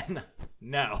 Yes. Again,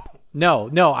 no.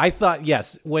 No, I thought,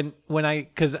 yes.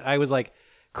 Because I was like,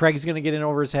 Craig's going to get in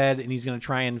over his head, and he's going to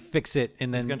try and fix it,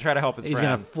 and then he's going to try to help his friend.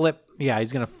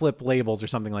 He's going to flip labels or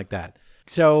something like that.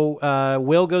 So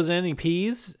Will goes in, he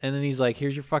pees, and then he's like,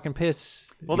 "Here's your fucking piss."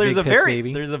 Well, there's a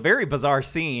very bizarre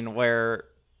scene where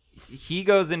he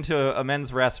goes into a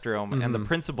men's restroom, and the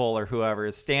principal or whoever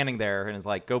is standing there and is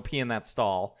like, "Go pee in that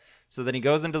stall." So then he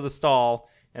goes into the stall,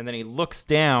 and then he looks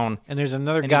down, and there's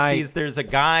another and guy. He sees there's a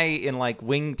guy in like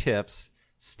wingtips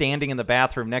standing in the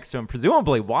bathroom next to him,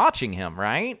 presumably watching him,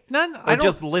 right?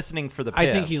 Just listening for the piss.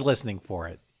 I think he's listening for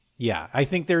it. Yeah, I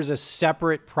think there's a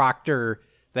separate proctor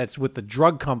that's with the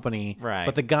drug company, right?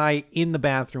 But the guy in the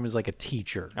bathroom is like a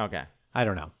teacher. Okay. I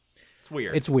don't know.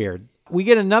 It's weird. We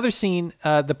get another scene.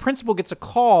 The principal gets a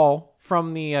call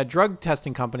from the drug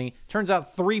testing company. Turns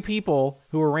out 3 people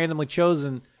who were randomly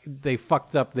chosen, they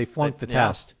fucked up. They flunked the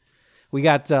test. We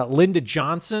got Linda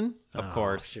Johnson. Of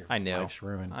course. I knew. Life's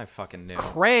ruined. I fucking knew.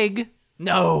 Craig.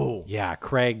 No. Yeah,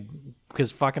 Craig.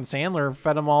 Because fucking Sandler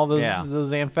fed him all those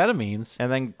amphetamines.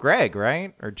 And then Greg,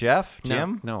 right? Or Jeff?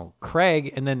 Jim? No,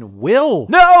 Craig. And then Will.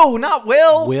 No, not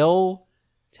Will. Will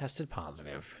tested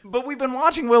positive. But we've been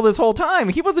watching Will this whole time.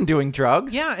 He wasn't doing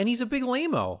drugs. Yeah, and he's a big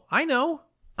lame-o. I know.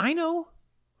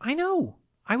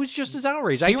 I was just as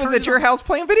outraged. He was at your house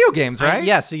playing video games, right?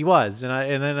 Yes, he was. And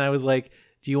then I was like,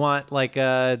 do you want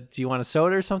a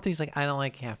soda or something? He's like, I don't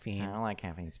like caffeine. I don't like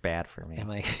caffeine. It's bad for me.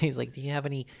 And he's like, do you have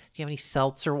any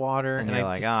seltzer water? And you're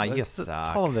like, you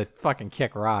suck. Tell him to fucking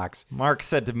kick rocks. Mark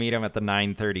said to meet him at the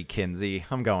 9:30 Kinsey.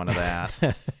 I'm going to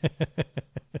that.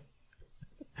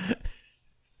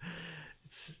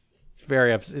 It's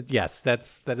very upset. Yes, that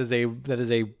is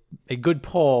a good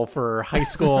poll for high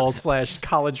school /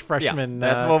 college freshmen.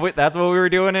 Yeah, that's what we were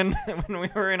doing when we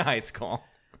were in high school.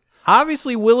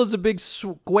 Obviously, Will is a big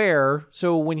square,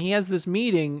 so when he has this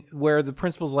meeting where the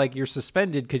principal's like, you're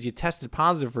suspended because you tested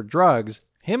positive for drugs,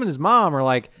 him and his mom are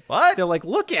like, what? They're like,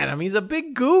 look at him. He's a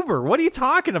big goober. What are you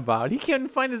talking about? He can't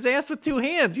find his ass with 2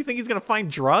 hands. You think he's going to find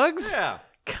drugs? Yeah.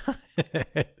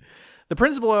 The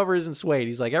principal over isn't swayed.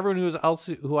 He's like, everyone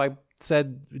who I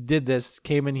said did this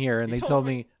came in here, and they told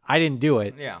me I didn't do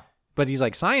it. Yeah. But he's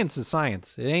like, science is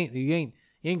science. You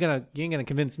ain't gonna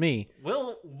convince me.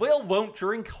 Will won't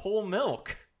drink whole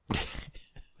milk.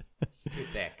 It's too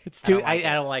thick. It's too. I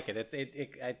don't like it.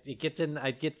 It gets in.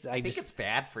 I think it's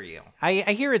bad for you. I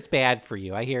hear it's bad for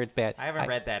you. I hear it's bad. I haven't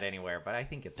read that anywhere, but I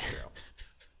think it's true.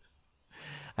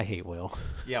 I hate Will.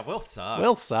 Yeah, Will sucks.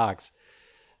 Will sucks.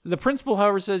 The principal,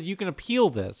 however, says you can appeal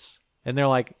this. And they're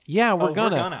like, yeah, we're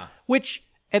gonna. Which,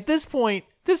 at this point,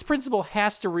 this principal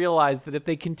has to realize that if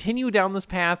they continue down this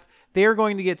path, they're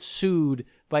going to get sued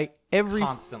by every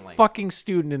fucking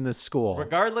student in this school.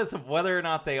 Regardless of whether or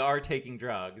not they are taking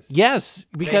drugs. Yes,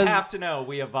 because... They have to know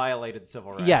we have violated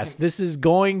civil rights. Yes, this is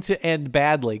going to end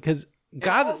badly, because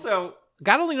God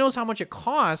only knows how much it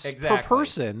costs per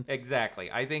person.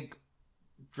 Exactly. I think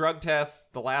drug tests,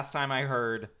 the last time I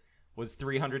heard, was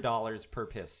 $300 per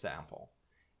piss sample.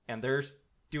 And they're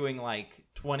doing like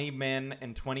 20 men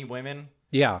and 20 women.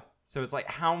 Yeah. So it's like,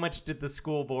 how much did the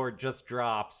school board just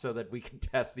drop so that we can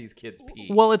test these kids' pee?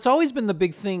 Well, it's always been the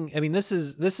big thing. I mean, this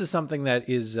is something that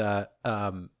is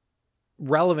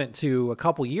relevant to a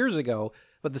couple years ago,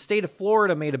 but the state of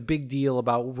Florida made a big deal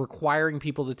about requiring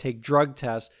people to take drug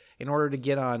tests in order to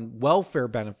get on welfare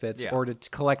benefits or to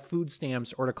collect food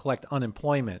stamps or to collect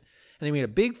unemployment. And they made a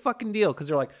big fucking deal because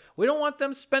they're like, we don't want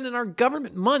them spending our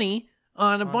government money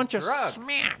on a bunch of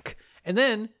smack. And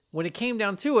then when it came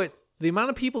down to it, the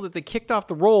amount of people that they kicked off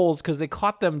the rolls because they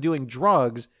caught them doing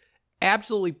drugs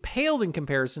absolutely paled in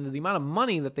comparison to the amount of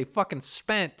money that they fucking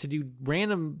spent to do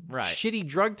random shitty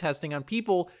drug testing on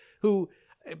people who,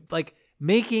 like,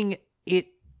 making it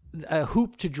a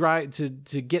hoop to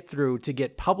get through to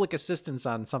get public assistance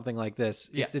on something like this.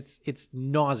 Yes. It's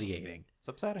nauseating. It's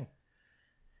upsetting.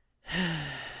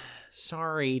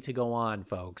 Sorry to go on,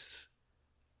 folks.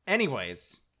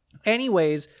 Anyways,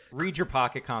 read your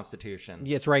pocket constitution.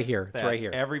 Yeah, it's right here. It's right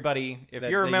here. Everybody, if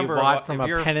you're a member you bought from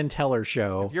a Penn and Teller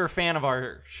show, if you're a fan of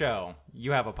our show,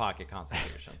 you have a pocket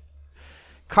constitution.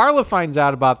 Carla finds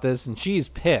out about this and she's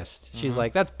pissed. She's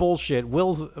like, "That's bullshit.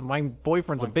 My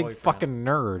boyfriend's a big fucking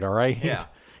nerd. All right." Yeah.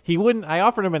 He wouldn't. I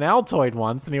offered him an Altoid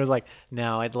once, and he was like,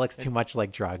 "No, it looks too much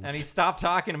like drugs." And he stopped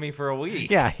talking to me for a week.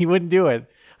 Yeah, he wouldn't do it.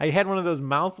 I had one of those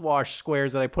mouthwash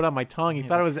squares that I put on my tongue. He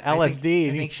thought it was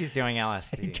LSD. I think she's doing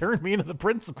LSD. He turned me into the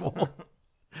principal.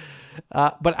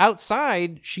 But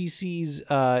outside, she sees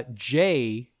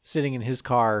Jay sitting in his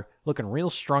car looking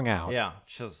real strung out. Yeah,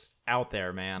 just out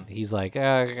there, man. He's like,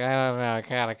 I don't know, I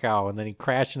gotta go. And then he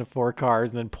crashed into 4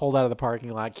 cars and then pulled out of the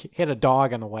parking lot, hit a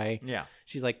dog on the way. Yeah.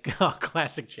 She's like, oh,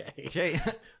 classic Jay. Jay,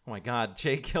 oh my God,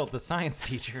 Jay killed the science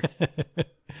teacher.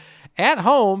 At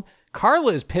home,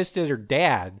 Carla is pissed at her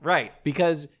dad. Right.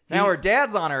 Because now her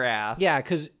dad's on her ass. Yeah,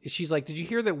 because she's like, did you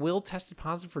hear that Will tested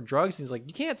positive for drugs? And he's like,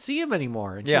 you can't see him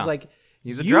anymore. And she's like,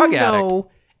 he's a drug addict. You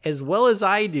know as well as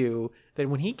I do that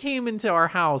when he came into our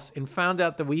house and found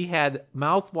out that we had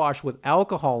mouthwash with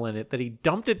alcohol in it, that he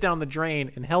dumped it down the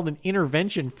drain and held an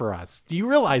intervention for us. Do you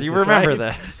realize this, right? You remember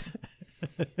this.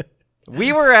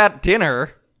 We were at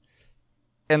dinner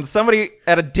and somebody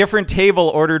at a different table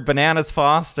ordered Bananas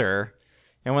Foster.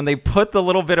 And when they put the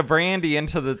little bit of brandy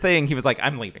into the thing, he was like,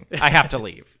 I'm leaving. I have to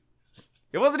leave.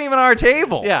 It wasn't even our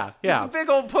table. Yeah. It's a big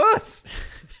old puss.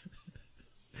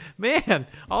 Man,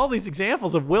 all these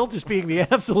examples of Will just being the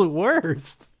absolute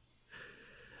worst.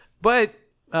 But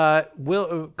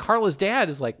Carla's dad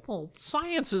is like, well,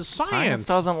 science is science. Science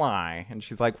doesn't lie. And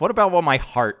she's like, what about what my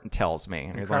heart tells me?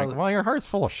 And he's like, well, your heart's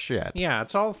full of shit. Yeah,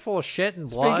 it's all full of shit and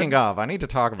blood. Speaking of, I need to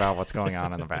talk about what's going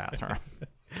on in the bathroom.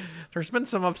 There's been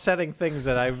some upsetting things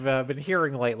that I've been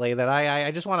hearing lately that I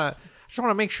just want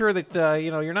to make sure that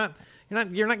you're not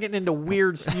getting into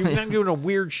weird. You're not doing a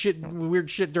weird shit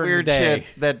during the day.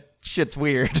 Shit's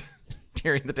weird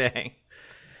during the day.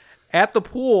 At the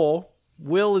pool,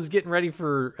 Will is getting ready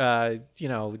for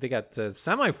they got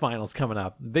semifinals coming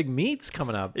up, big meets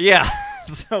coming up. Yeah,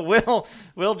 so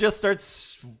Will just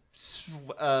starts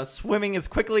swimming as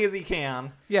quickly as he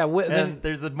can. Yeah, then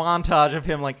there's a montage of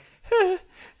him like.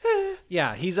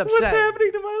 Yeah, he's upset. What's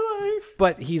happening to my life?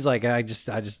 But he's like, I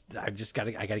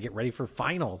gotta get ready for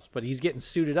finals. But he's getting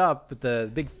suited up. But the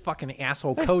big fucking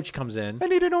asshole coach comes in. I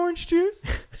need an orange juice.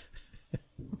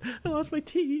 I lost my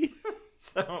tea.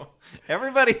 So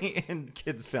everybody in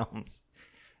kids' films.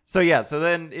 So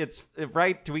then it's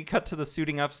right. Do we cut to the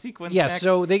suiting up sequence? Yeah. Next?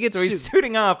 So they get. So he's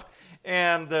suiting up,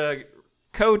 and the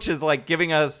coach is like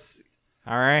giving us.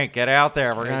 All right, get out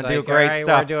there. We're going to do great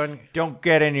stuff. Don't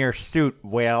get in your suit,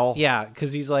 Will. Yeah,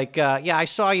 because he's like, I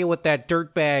saw you with that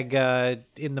dirtbag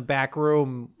in the back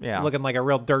room looking like a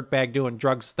real dirtbag doing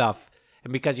drug stuff.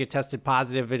 And because you tested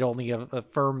positive, it only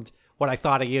affirmed what I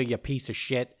thought of you, you piece of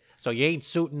shit. So you ain't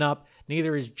suiting up.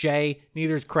 Neither is Jay.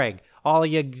 Neither is Craig. All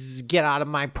of you get out of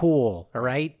my pool, all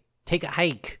right? Take a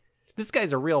hike. This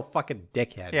guy's a real fucking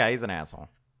dickhead. Yeah, he's an asshole.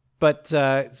 But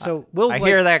so Will's I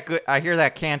hear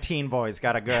that Canteen boy's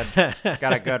got a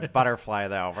good butterfly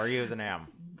though. We're using him.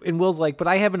 And Will's like, but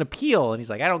I have an appeal, and he's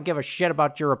like, I don't give a shit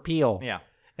about your appeal. Yeah.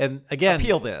 And again,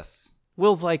 appeal this.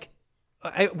 Will's like,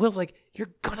 you're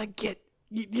gonna get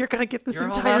this You're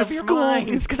all entire out of your school mind.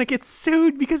 is gonna get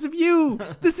sued because of you.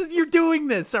 You're doing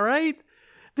this, all right?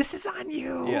 This is on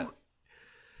you. Yes.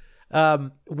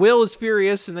 Will is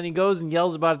furious, and then he goes and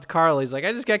yells about it to Carla. He's like,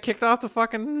 I just got kicked off the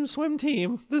fucking swim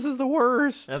team. This is the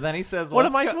worst. And then he says, What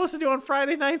am I supposed to do on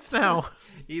Friday nights now?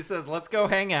 He says, let's go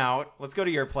hang out. Let's go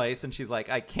to your place. And she's like,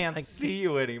 I can't see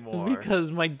you anymore.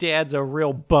 Because my dad's a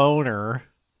real boner.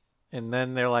 And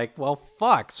then they're like, well,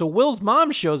 fuck. So Will's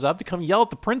mom shows up to come yell at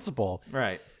the principal.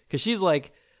 Right. Because she's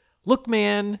like, look,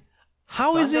 man,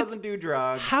 how Son is it? doesn't do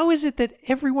drugs. How is it that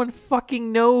everyone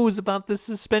fucking knows about this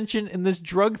suspension and this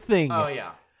drug thing? Oh,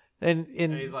 yeah. And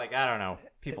he's like, I don't know.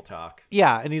 People talk.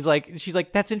 yeah, and she's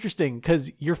like, that's interesting because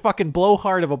your fucking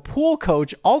blowhard of a pool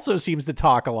coach also seems to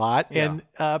talk a lot and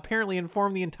apparently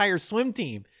informed the entire swim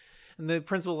team. And the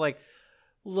principal's like,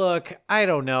 look, I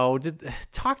don't know.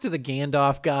 Talk to the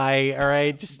Gandalf guy, all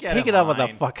right? Just Get take in it up with the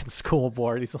line. fucking school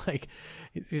board. He's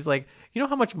like, you know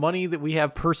how much money that we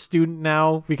have per student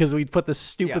now because we put this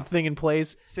stupid thing in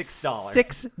place?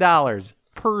 $6. $6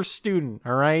 per student,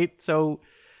 all right? So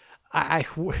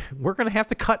we're going to have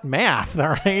to cut math, all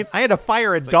right? I had to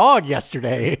fire a dog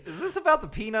yesterday. Is this about the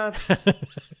peanuts?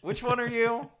 Which one are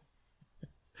you?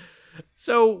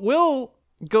 So Will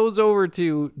goes over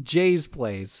to Jay's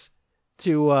place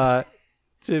to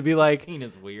be like, Scene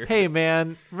is weird. hey,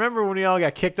 man, remember when we all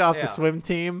got kicked off the swim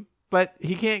team? But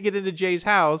he can't get into Jay's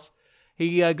house.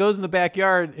 He goes in the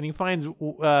backyard and he finds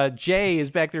Jay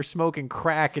is back there smoking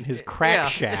crack in his crack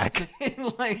shack.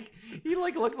 He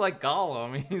looks like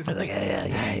Gollum. He's like,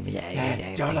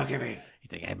 Don't look at me. You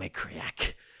think I make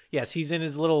crack? Yes, he's in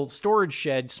his little storage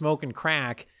shed smoking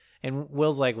crack. And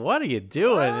Will's like, what are you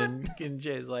doing? And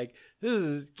Jay's like,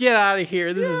 get out of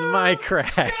here. This is my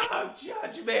crack. don't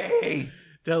judge me.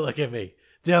 Don't look at me.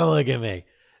 Don't look at me.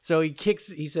 So he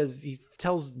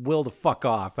tells Will to fuck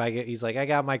off. He's like, I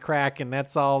got my crack and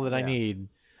that's all that I need.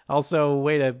 Also,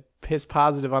 way to piss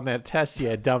positive on that test,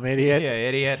 you dumb idiot. Yeah,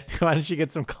 idiot. Why don't you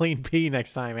get some clean pee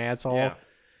next time, asshole? Yeah.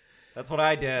 That's what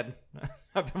I did.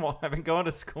 I've been going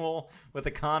to school with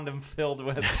a condom filled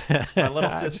with my little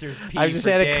sister's pee. I just for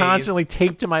had days. it constantly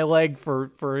taped to my leg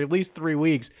for at least 3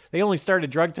 weeks. They only started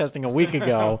drug testing a week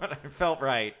ago. I felt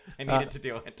right. I needed to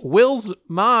do it. Will's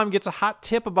mom gets a hot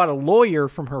tip about a lawyer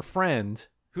from her friend.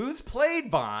 Who's played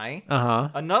by Uh-huh.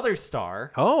 another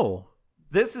star. Oh.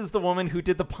 This is the woman who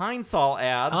did the Pine Sol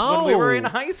ads when we were in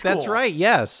high school. That's right.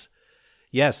 Yes.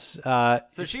 Yes.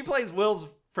 So she plays Will's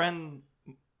friend.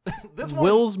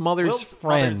 Will's mother's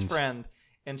friend.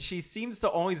 And she seems to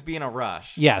always be in a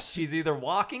rush. Yes. She's either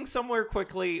walking somewhere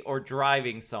quickly or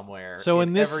driving somewhere. So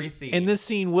in every scene. this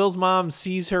scene, Will's mom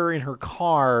sees her in her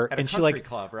car At a and she country like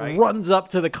club, right? runs up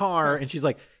to the car and she's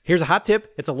like, here's a hot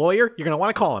tip. It's a lawyer. You're going to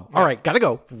want to call him. All right, got to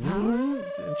go.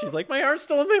 And she's like, my arm's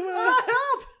still in the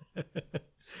Help!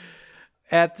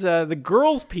 At the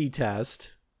girls' pee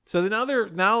test. So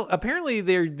now apparently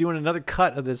they're doing another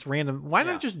cut of this random. Why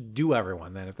not just do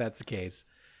everyone then if that's the case?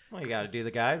 Well, you got to do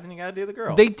the guys and you got to do the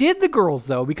girls. They did the girls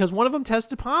though because one of them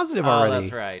tested positive already. Oh,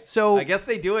 that's right. So I guess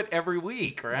they do it every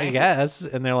week, right? I guess,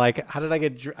 and they're like, "How did I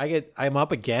get? I'm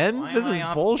up again. Why This am is I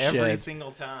up bullshit." every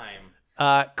single time.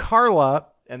 Carla.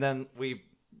 And then we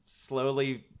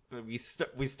slowly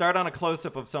we start on a close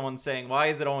up of someone saying, "Why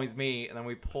is it always me?" And then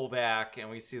we pull back and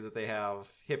we see that they have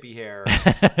hippie hair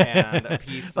and a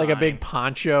peace Like a sign. big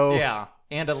poncho. Yeah,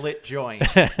 and a lit joint.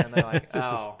 And they're like, This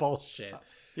 "Oh, is bullshit.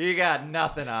 you got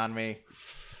nothing on me."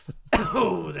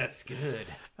 Oh, that's good.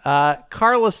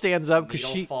 Carla stands up because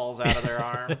Needle she falls out of their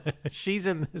arm. she's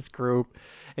in this group,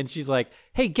 and she's like,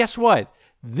 "Hey, guess what?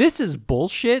 This is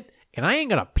bullshit, and I ain't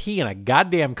gonna pee in a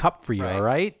goddamn cup for you, Right. all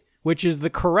right?" Which is the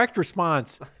correct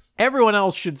response. Everyone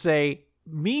else should say,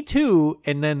 "Me too,"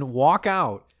 and then walk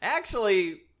out.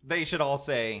 Actually, they should all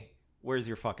say, "Where's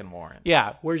your fucking warrant?"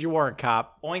 Yeah, where's your warrant,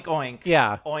 cop? Oink oink.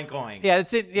 Yeah. Oink oink. Yeah,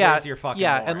 that's it. Yeah, Where's your fucking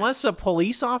yeah. warrant? Unless a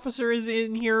police officer is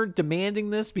in here demanding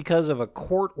this because of a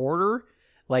court order,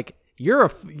 like you're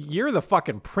the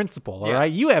fucking principal. All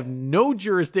right, you have no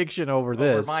jurisdiction over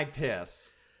this. Over my piss.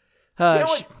 Uh, You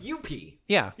know what? You pee.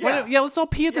 Yeah, Yeah. yeah. Let's all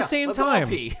pee at the same let's time. All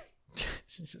pee.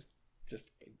 just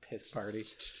a piss party.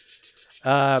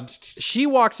 She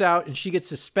walks out and she gets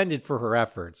suspended for her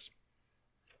efforts.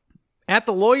 At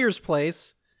the lawyer's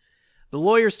place, the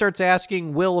lawyer starts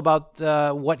asking Will about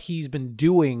what he's been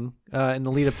doing in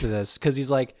the lead up to this because he's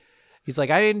like,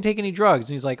 I didn't take any drugs,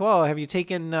 and he's like, well, have you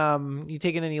taken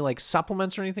any like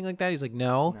supplements or anything like that? He's like,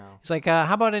 no. He's like,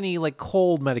 how about any like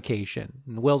cold medication?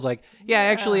 And Will's like, yeah,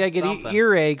 actually, I get something.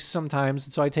 earaches sometimes,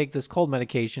 and so I take this cold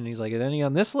medication. And he's like, is any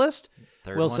on this list?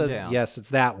 Third Will one says, down. yes, it's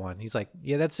that one. He's like,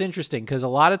 yeah, that's interesting because a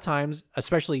lot of times,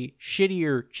 especially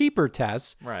shittier, cheaper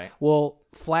tests, Right. will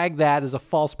flag that as a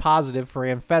false positive for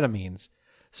amphetamines.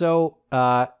 So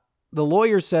the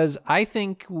lawyer says, I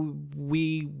think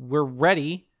we're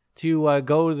ready to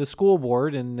go to the school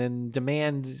board and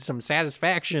demand some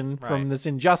satisfaction from Right. this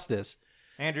injustice.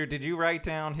 Andrew, did you write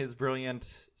down his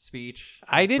brilliant speech?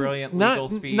 I His didn't. Brilliant legal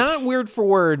speech. Not word for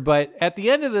word, but at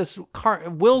the end of this,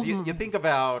 Will's. You think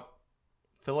about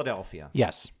Philadelphia.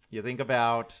 Yes. You think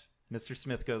about Mr.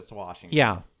 Smith Goes to Washington.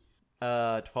 Yeah.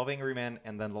 12 Angry Men,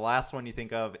 and then the last one you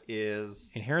think of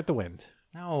is Inherit the Wind.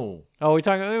 no. Oh, we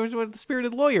talking. It was what the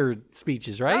spirited lawyer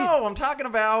speeches, right? No, I'm talking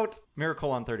about Miracle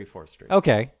on 34th Street.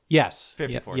 Okay. Yes.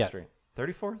 54th Street.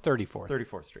 34th? 34th.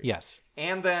 34th Street. Yes.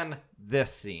 And then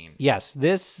this scene. Yes.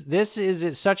 This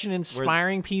is such an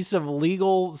inspiring piece of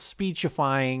legal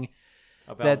speechifying.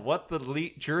 About That- what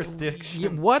the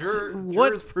jurisdiction, what-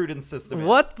 jurisprudence system is.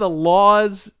 What the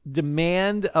laws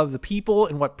demand of the people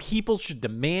and what people should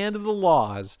demand of the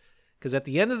laws. Because at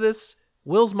the end of this,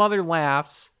 Will's mother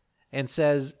laughs and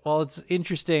says, well, it's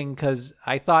interesting because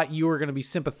I thought you were going to be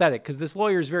sympathetic because this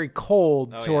lawyer is very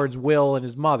cold Oh, towards Will and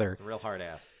his mother. It's a real hard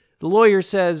ass. The lawyer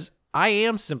says, I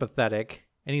am sympathetic.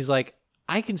 And he's like,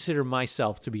 I consider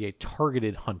myself to be a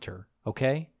targeted hunter.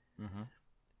 Okay. Mm-hmm.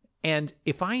 And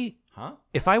if I Huh?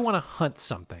 want to hunt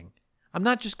something, I'm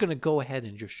not just going to go ahead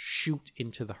and just shoot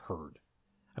into the herd.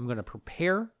 I'm going to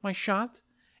prepare my shot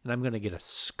and I'm going to get a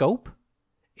scope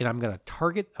and I'm going to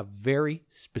target a very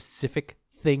specific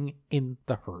thing in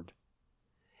the herd.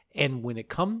 And when it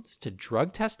comes to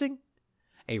drug testing,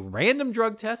 a random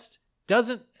drug test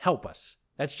doesn't help us.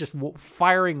 That's just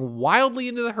firing wildly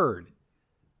into the herd.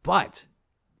 But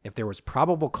if there was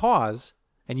probable cause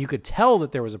and you could tell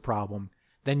that there was a problem,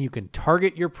 then you can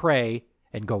target your prey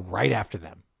and go right after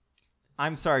them.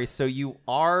 I'm sorry. So you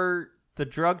are the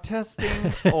drug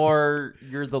testing, or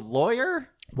you're the lawyer?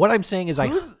 What I'm saying is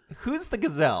Who's the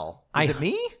gazelle? Is it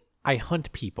me? I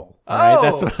hunt people. All right,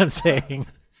 that's Oh. what I'm saying.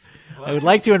 I would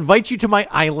like to invite you to my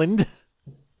island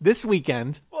this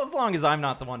weekend. Well, as long as I'm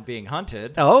not the one being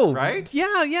hunted. Oh, right. Yeah.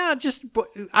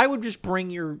 I would just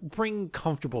bring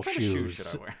comfortable What kind of shoes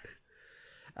shoes. should I wear?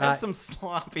 I have some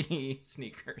sloppy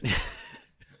sneakers.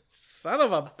 Son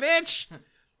of a bitch.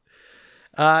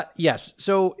 Yes.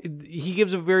 So he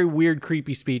gives a very weird,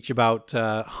 creepy speech about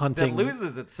That hunting.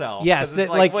 loses itself. Yes, 'Cause that,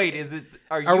 it's like, wait, is it?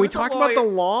 Are we talking about the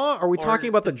lawyer? law? Are we or talking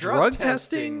about the the drug drug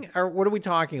testing? testing? Or what are we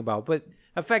talking about? But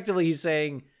effectively, he's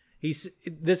saying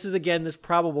this is again this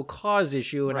probable cause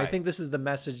issue, and I Right. think this is the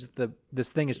message that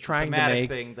this thing is trying to Thematic make.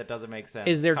 thing that doesn't make sense.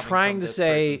 Is they're coming trying from to this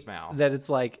say person's mouth. that it's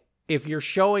like if you're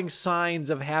showing signs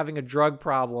of having a drug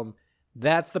problem,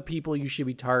 that's the people you should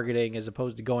be targeting as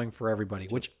opposed to going for everybody,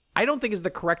 which I don't think is the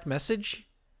correct message.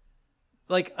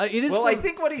 Like it is. Well, I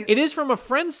think what he it is from a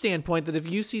friend standpoint that if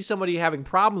you see somebody having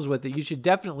problems with it, you should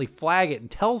definitely flag it and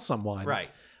tell someone. right.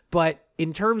 But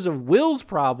in terms of Will's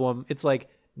problem, it's like,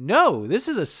 no, this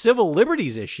is a civil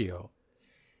liberties issue.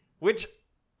 Which,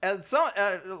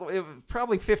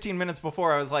 probably 15 minutes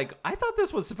before, I was like, I thought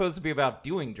this was supposed to be about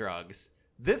doing drugs.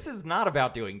 This is not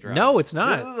about doing drugs. No, it's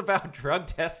not. This is about drug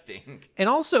testing. And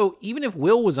also, even if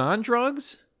Will was on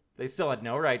drugs, They still had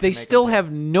no right to they make still him have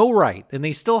this. no right, and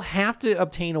they still have to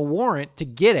obtain a warrant to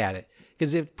get at it.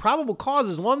 Because if probable cause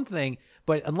is one thing,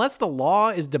 but unless the law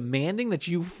is demanding that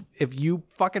if you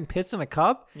fucking piss in a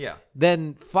cup, Yeah.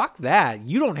 then fuck that.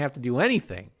 You don't have to do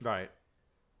anything. Right.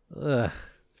 Ugh.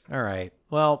 All right.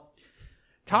 Well,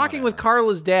 talking with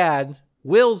Carla's dad,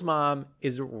 Will's mom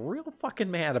is real fucking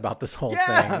mad about this whole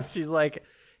Yes. thing. She's like,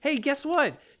 hey, guess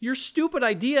what? Your stupid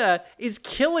idea is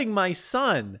killing my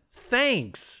son.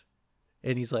 Thanks.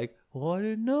 And he's like, well, I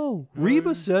didn't know.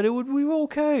 Reba said it would be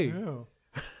okay.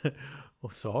 Yeah.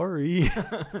 Well, sorry.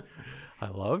 I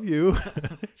love you.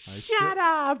 Shut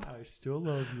up. I still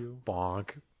love you.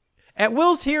 Bonk. At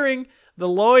Will's hearing, the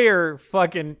lawyer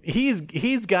fucking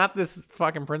he's got this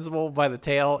fucking principal by the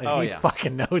tail, and he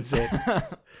fucking knows it.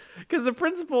 Because the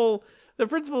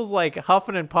principal's like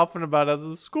huffing and puffing about it.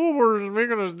 The school board is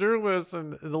making us do this,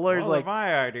 and the lawyer's like,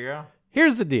 my idea.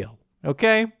 here's the deal,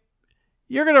 okay?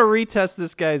 You're gonna retest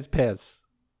this guy's piss,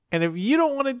 and if you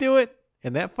don't want to do it,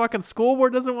 and that fucking school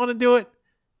board doesn't want to do it,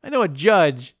 I know a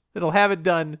judge that'll have it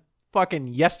done fucking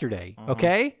yesterday,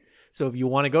 okay? So if you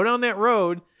want to go down that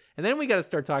road, and then we got to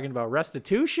start talking about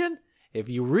restitution. If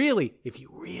you really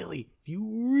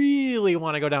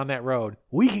want to go down that road,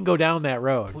 we can go down that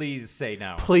road. Please say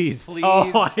no. Please. Please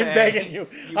Oh, I'm say begging you.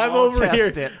 I'm won't over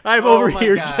test here. it. I'm Oh over my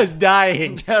here God. just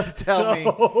dying. Just tell me.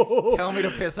 No. Tell me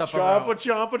to piss up a Chompa, road.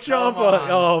 chompa, Come chompa.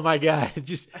 on. Oh my God.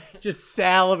 Just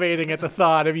salivating at the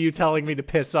thought of you telling me to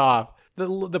piss off.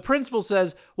 The principal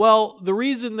says, well, the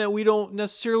reason that we don't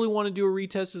necessarily want to do a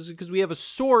retest is because we have a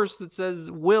source that says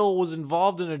Will was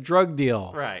involved in a drug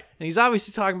deal. Right. And he's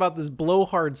obviously talking about this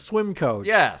blowhard swim coach.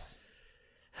 Yes.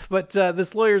 But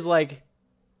this lawyer's like,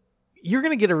 you're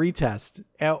going to get a retest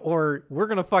or we're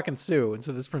going to fucking sue. And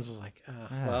so this principal's like,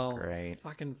 well, great.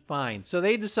 Fucking fine. So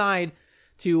they decide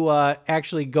to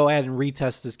actually go ahead and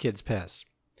retest this kid's piss.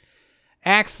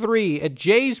 Act 3, at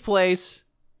Jay's place,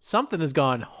 something has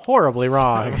gone horribly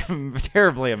wrong.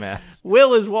 Terribly a mess.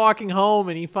 Will is walking home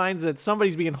and he finds that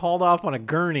somebody's being hauled off on a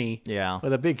gurney Yeah.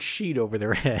 with a big sheet over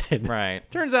their head. Right.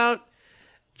 Turns out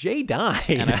Jay died.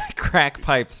 And a crack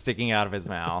pipe sticking out of his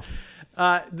mouth.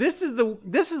 This is the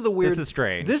weird. This is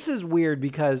strange. This is weird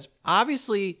because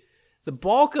obviously the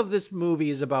bulk of this movie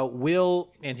is about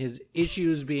Will and his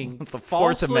issues being The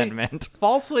Fourth Amendment.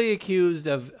 falsely accused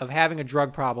of having a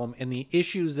drug problem and the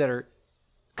issues that are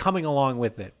coming along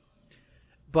with it.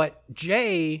 But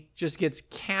Jay just gets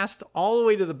cast all the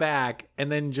way to the back and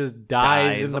then just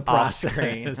dies in the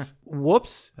process.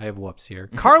 Whoops. I have whoops here.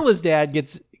 Carla's dad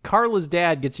gets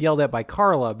yelled at by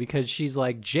Carla because she's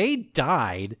like, Jay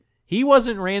died. He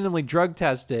wasn't randomly drug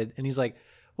tested. And he's like,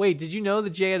 wait, did you know that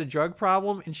Jay had a drug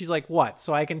problem? And she's like, what?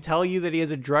 So I can tell you that he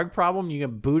has a drug problem? You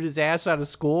can boot his ass out of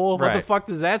school? What the Right. fuck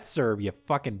does that serve, you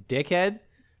fucking dickhead?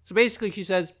 So basically she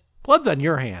says, blood's on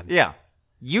your hands. Yeah.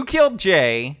 You killed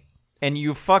Jay, and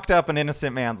you fucked up an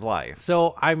innocent man's life.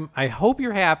 So I hope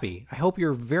you're happy. I hope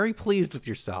you're very pleased with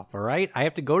yourself, all right? I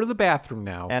have to go to the bathroom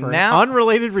now And for now- an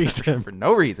unrelated reason. For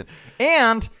no reason.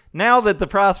 And now that the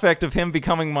prospect of him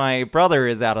becoming my brother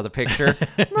is out of the picture,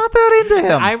 not that into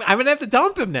him. I'm going to have to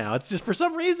dump him now. It's just for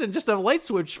some reason, just a light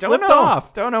switch Don't flipped know.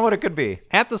 off. Don't know what it could be.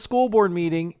 At the school board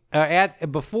meeting,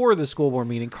 before the school board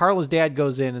meeting, Carla's dad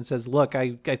goes in and says, look,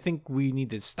 I think we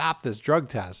need to stop this drug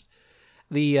test.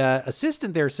 The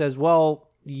assistant there says, well,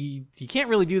 you can't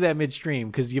really do that midstream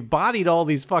because you bodied all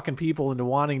these fucking people into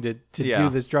wanting to do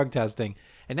this drug testing.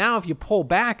 And now if you pull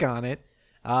back on it,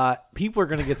 people are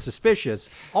going to get suspicious.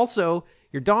 Also,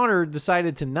 your daughter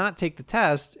decided to not take the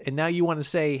test, and now you want to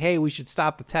say, hey, we should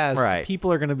stop the test. Right.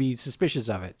 People are going to be suspicious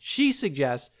of it. She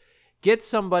suggests get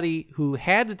somebody who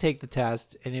had to take the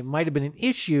test, and it might have been an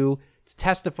issue, to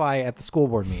testify at the school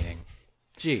board meeting.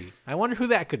 Gee, I wonder who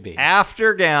that could be.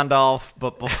 After Gandalf,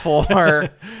 but before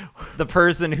the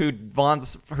person who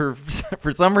wants for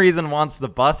some reason wants the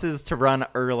buses to run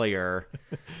earlier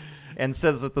and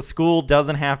says that the school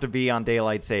doesn't have to be on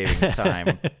daylight savings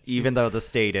time, even though the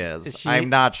state is. I'm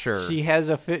not sure. She has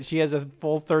a full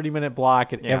 30-minute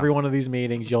block at every one of these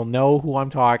meetings. You'll know who I'm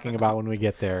talking about when we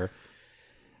get there.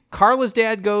 Carla's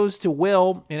dad goes to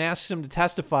Will and asks him to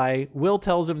testify. Will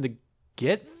tells him to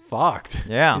get fucked.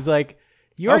 Yeah. He's like,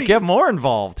 you already get more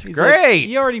involved. he's Great. like,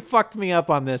 you already fucked me up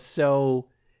on this, so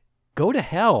go to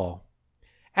hell.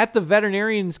 At the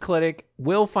veterinarian's clinic,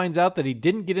 Will finds out that he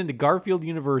didn't get into Garfield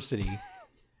University,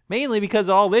 mainly because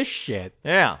of all this shit.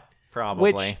 Yeah,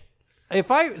 probably. Which,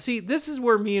 this is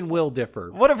where me and Will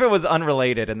differ. What if it was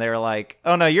unrelated and they were like,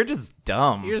 oh no, you're just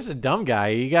dumb. You're just a dumb guy.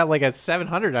 You got like a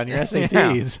 700 on your SATs.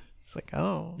 Yeah. It's like,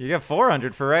 oh. You got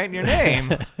 400 for writing your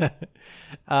name.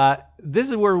 This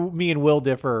is where me and Will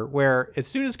differ, where as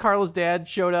soon as Carla's dad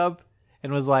showed up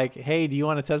and was like, hey, do you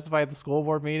want to testify at the school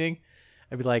board meeting?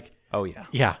 I'd be like, Oh, yeah.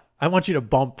 yeah, I want you to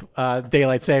bump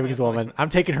Daylight Savings Woman. I'm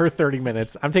taking her 30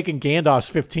 minutes. I'm taking Gandalf's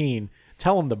 15.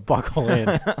 Tell him to buckle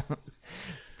in.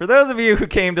 For those of you who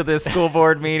came to this school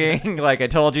board meeting, like I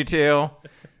told you to,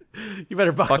 You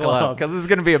better buckle up, because this is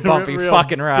going to be a bumpy Real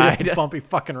fucking ride. big bumpy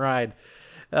fucking ride.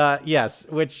 Yes,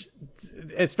 which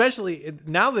especially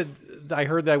now that I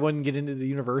heard that I wouldn't get into the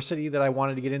university that I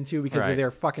wanted to get into because Right. of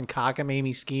their fucking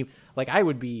cockamamie scheme, like I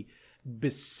would be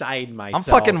beside I'm myself.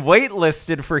 fucking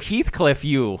waitlisted for Heathcliff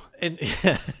U. And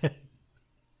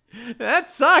that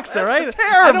sucks, all right? a I don't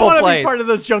terrible want to be place. part of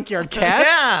those junkyard cats.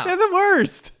 Yeah. They're the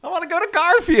worst. I want to go to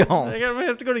Garfield. I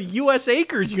have to go to U.S.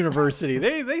 Acres University.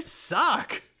 They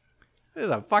suck. There's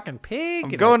a fucking pig.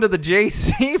 I'm going to the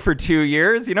JC for 2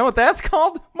 years. You know what that's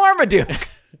called? Marmaduke.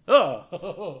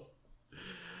 Oh.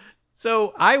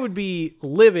 So I would be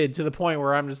livid to the point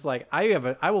where I'm just like,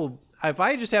 if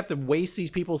I just have to waste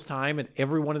these people's time at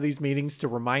every one of these meetings to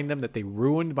remind them that they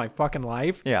ruined my fucking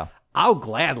life, Yeah. I'll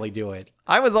gladly do it.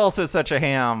 I was also such a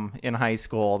ham in high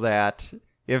school that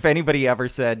if anybody ever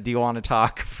said, do you want to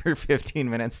talk for 15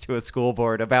 minutes to a school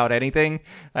board about anything?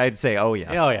 I'd say, oh, yes.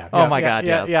 Oh, yeah. Oh, Yeah, my yeah, God,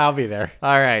 yeah, yes. Yeah, I'll be there.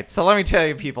 All right. So let me tell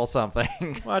you people something.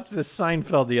 Watched this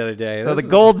Seinfeld the other day. So This the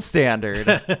is- gold standard.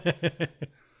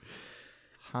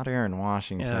 Hot air in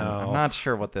Washington. Oh. I'm not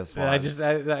sure what this was.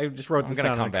 I just wrote this gonna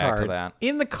down on come a back to card. that.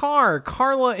 In the car,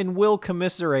 Carla and Will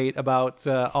commiserate about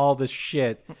all this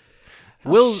shit.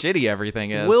 shitty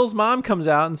everything is. Will's mom comes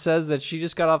out and says that she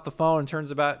just got off the phone and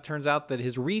turns out that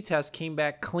his retest came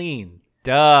back clean.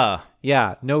 Duh.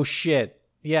 Yeah, no shit.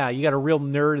 Yeah, you got a real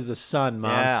nerd as a son,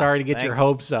 Mom. Yeah, Sorry to get your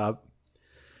hopes up.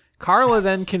 Carla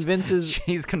then convinces...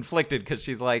 She's conflicted because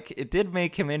she's like, it did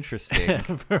make him interesting.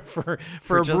 for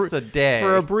just a day.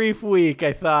 For a brief week,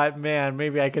 I thought, man,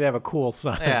 maybe I could have a cool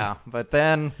son. Yeah, but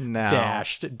then, no.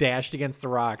 Dashed against the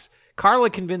rocks.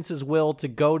 Carla convinces Will to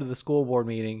go to the school board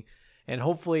meeting, and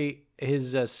hopefully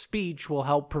his speech will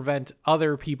help prevent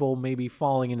other people maybe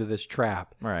falling into this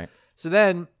trap. Right. So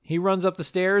then he runs up the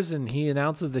stairs and he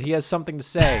announces that he has something to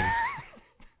say.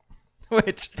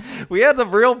 Which we had the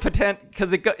real potential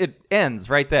because it ends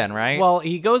right then, right? Well,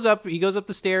 he goes up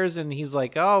the stairs and he's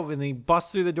like, oh, and he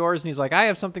busts through the doors and he's like, I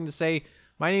have something to say.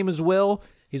 My name is Will.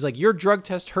 He's like, your drug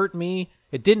test hurt me.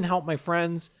 It didn't help my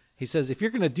friends. He says, if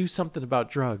you're going to do something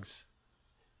about drugs,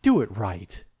 do it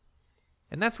right.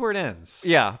 And that's where it ends.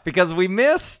 Yeah, because we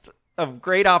missed a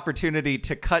great opportunity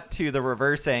to cut to the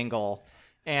reverse angle.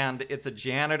 And it's a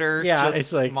janitor just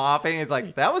it's like, mopping. He's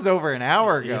like, that was over an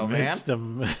hour ago, man. Missed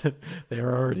them. They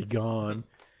were already gone.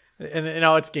 And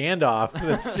now it's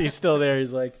Gandalf. He's still there.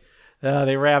 He's like,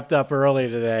 they wrapped up early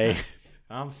today.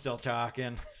 I'm still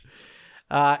talking.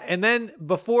 And then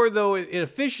before, though, it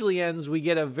officially ends, we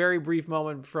get a very brief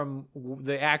moment from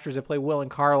the actors that play Will and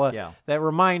Carla that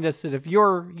remind us that if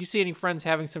you see any friends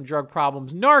having some drug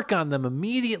problems, narc on them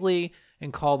immediately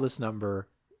and call this number.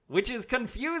 Which is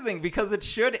confusing because it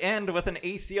should end with an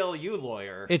ACLU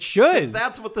lawyer. It should.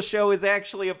 That's what the show is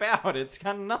actually about. It's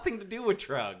got nothing to do with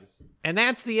drugs. And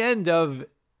that's the end of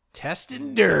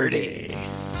Testin' Dirty.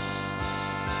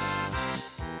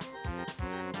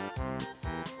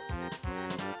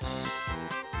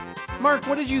 Mark,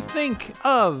 what did you think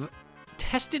of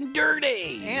Testin'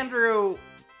 Dirty? Andrew,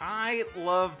 I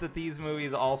love that these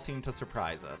movies all seem to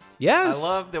surprise us. Yes. I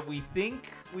love that we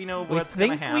think we know what's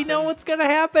going to happen. We know what's going to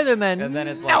happen, and then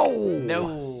it's like,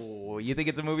 no. You think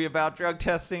it's a movie about drug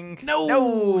testing?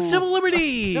 No. Civil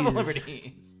liberties. Civil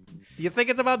liberties. Do you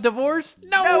think it's about divorce?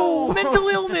 No. Mental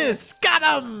illness.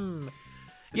 Got him.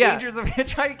 Dangers of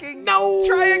hitchhiking? No.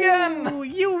 Try again.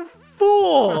 You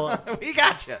fool. We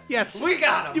got you. Yes. We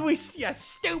got him. You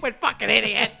stupid fucking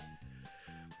idiot.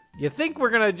 You think we're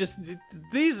gonna just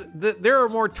there are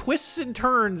more twists and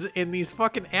turns in these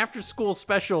fucking after school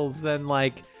specials than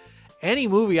like any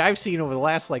movie I've seen over the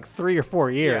last like 3 or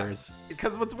 4 years. Yeah.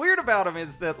 Because what's weird about them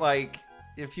is that like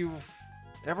if you've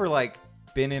ever like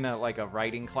been in a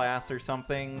writing class or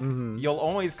something, you'll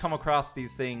always come across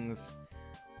these things,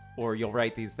 or you'll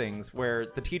write these things where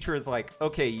the teacher is like,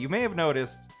 okay, you may have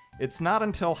noticed it's not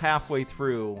until halfway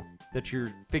through that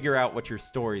you figure out what your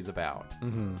story's about.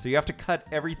 So you have to cut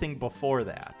everything before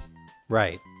that.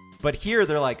 Right. But here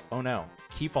they're like, oh no,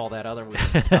 keep all that other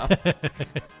weird stuff.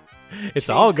 It's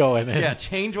all going in. Yeah,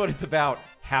 change what it's about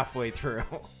halfway through.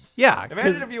 Yeah.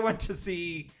 Imagine if you went to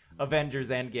see Avengers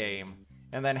Endgame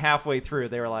and then halfway through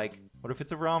they were like, what if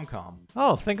it's a rom-com?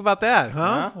 Oh, think about that,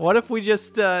 huh? What if we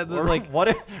just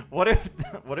what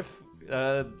if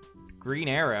Green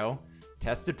Arrow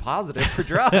tested positive for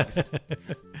drugs?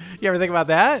 You ever think about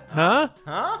that? Huh?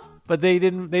 Huh? But they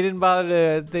didn't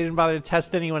bother to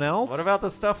test anyone else? What about the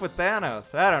stuff with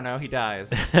Thanos? I don't know, he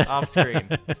dies off screen.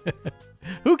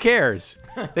 Who cares?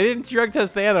 They didn't drug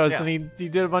test Thanos and he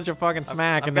did a bunch of fucking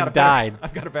smack and then died.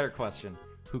 I've got a better question.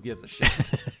 Who gives a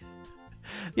shit?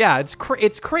 Yeah,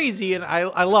 it's crazy and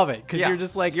I love it because you're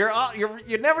just like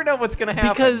you never know what's gonna happen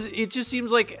because it just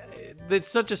seems like it's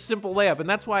such a simple layup, and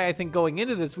that's why I think going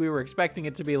into this we were expecting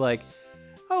it to be like,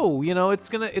 oh,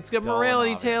 it's a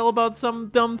morality tale about some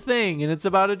dumb thing, and it's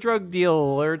about a drug deal,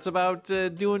 or it's about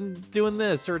doing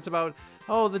this, or it's about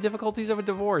the difficulties of a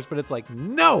divorce. But it's like,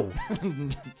 no.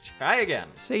 Try again.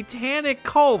 Satanic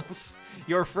cults.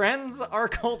 Your friends are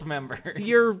cult members.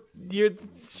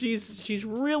 She's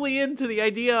really into the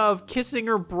idea of kissing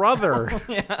her brother.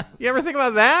 Yes. You ever think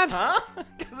about that? Huh?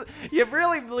 Because it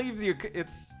really believes you.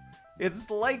 It's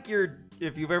like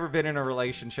if you've ever been in a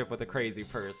relationship with a crazy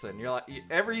person, you're like,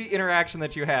 every interaction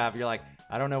that you have, you're like,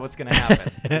 I don't know what's going to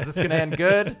happen. Is this going to end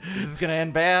good? Is this going to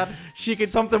end bad?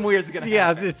 Something weird's going to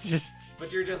happen. Yeah, it's just...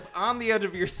 But you're just on the edge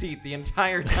of your seat the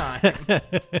entire time.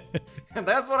 And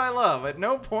that's what I love. At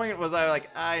no point was I like,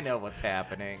 I know what's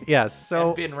happening. Yes, so...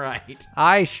 And been right.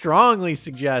 I strongly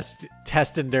suggest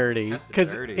Testin' Dirty.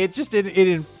 Because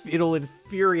it'll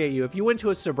infuriate you. If you went to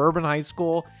a suburban high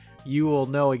school, you will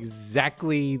know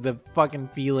exactly the fucking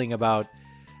feeling about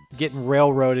getting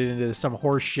railroaded into some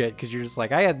horse shit, because you're just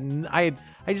like, I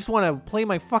I just want to play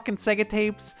my fucking Sega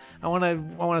tapes. I want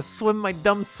to swim my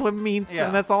dumb swim meets, Yeah.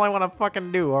 and that's all I want to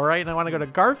fucking do, all right? And I want to go to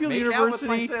Garfield University.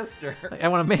 Out with my sister. I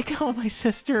want to make out with my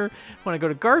sister. I want to go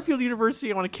to Garfield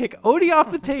University. I want to kick Odie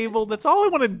off the table. That's all I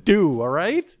want to do, all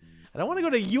right? I don't want to go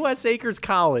to U.S. Acres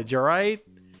College, all right?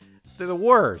 They're the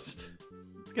worst.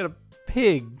 I got a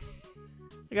pig.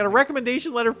 I got a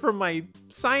recommendation letter from my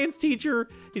science teacher.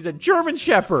 He's a German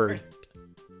Shepherd.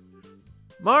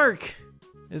 Mark,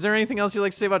 is there anything else you'd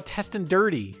like to say about Test and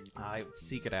Dirty? I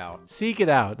seek it out. Seek it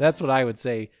out. That's what I would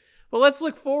say. Well, let's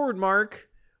look forward, Mark.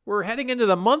 We're heading into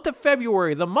the month of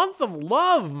February, the month of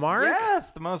love, Mark.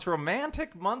 Yes, the most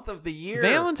romantic month of the year.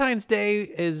 Valentine's Day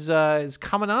is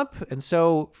coming up, and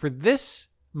so for this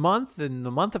month, in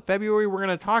the month of February, we're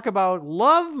going to talk about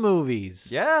love movies.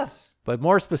 Yes. But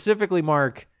more specifically,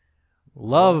 Mark,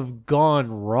 love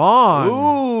gone wrong.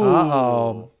 Ooh.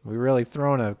 Uh-oh. We really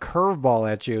thrown a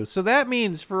curveball at you. So that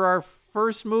means for our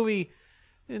first movie,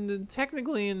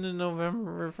 technically in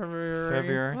the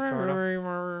February, sort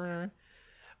of.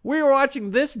 We were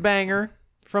watching this banger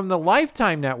from the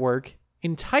Lifetime Network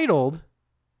entitled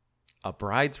A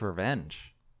Bride's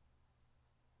Revenge.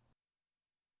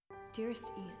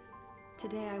 Dearest Ian,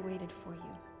 today I waited for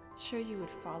you. Sure you would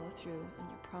follow through on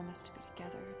your promise to be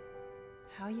together.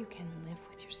 How you can live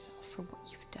with yourself for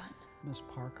what you've done. Miss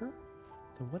Parker,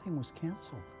 the wedding was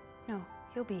canceled. No,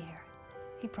 he'll be here.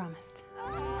 He promised.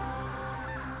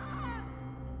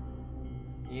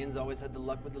 Ian's always had the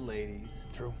luck with the ladies.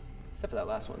 True. Except for that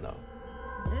last one, though.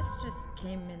 This just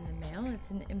came in the mail.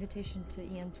 It's an invitation to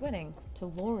Ian's wedding, to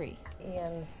Lori.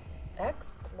 Ian's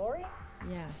ex, Lori?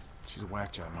 Yeah. She's a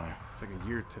whack job, Maya. It's like a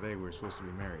year today we're supposed to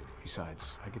be married.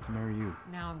 Besides, I get to marry you.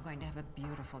 Now I'm going to have a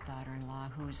beautiful daughter-in-law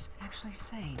who's actually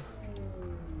sane.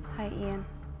 Hi, Ian.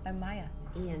 I'm Maya,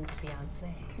 Ian's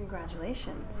fiancée.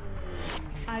 Congratulations.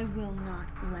 I will not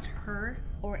let her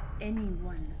or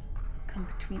anyone come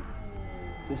between us.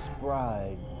 This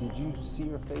bride, did you see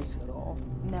her face at all?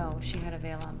 No, she had a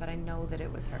veil on, but I know that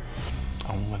it was her.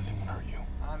 I won't let anyone hurt you.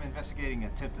 I'm investigating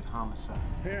attempted homicide.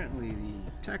 Apparently, the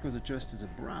attack was addressed as a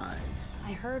bride.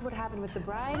 I heard what happened with the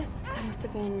bride. That must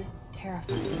have been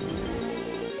terrifying.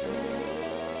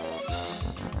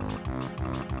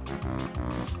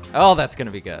 Oh, that's going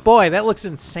to be good. Boy, that looks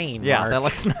insane, Yeah, Mark. that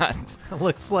looks nuts. It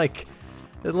looks like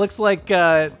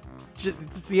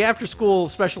it's the after-school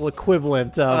special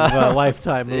equivalent of a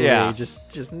Lifetime movie. Yeah.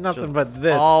 Just nothing but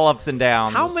this. All ups and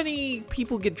downs. How many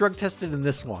people get drug tested in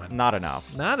this one? Not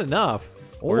enough. Not enough.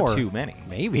 Or too many.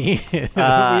 Maybe. We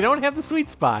don't have the sweet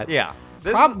spot. Yeah.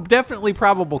 Definitely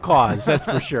probable cause, that's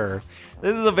for sure.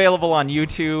 This is available on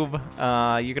YouTube.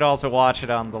 You could also watch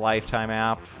it on the Lifetime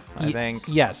app, I think.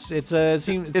 Yes, it's worth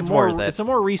it. It's a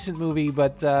more recent movie,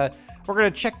 but we're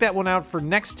going to check that one out for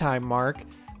next time, Mark.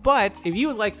 But if you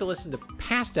would like to listen to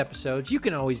past episodes, you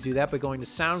can always do that by going to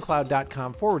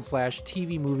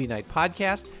soundcloud.com/TV Movie Night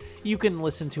Podcast. You can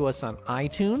listen to us on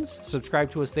iTunes, subscribe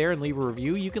to us there and leave a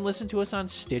review. You can listen to us on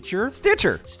Stitcher,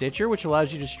 which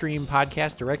allows you to stream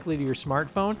podcasts directly to your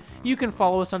smartphone. You can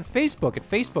follow us on Facebook at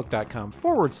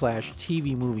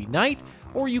facebook.com/TV Movie Night,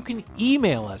 or you can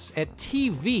email us at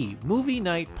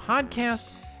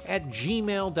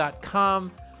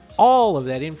tvmovienightpodcast@gmail.com. All of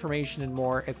that information and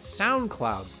more at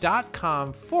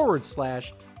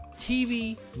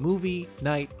soundcloud.com/TV Movie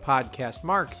Night Podcast.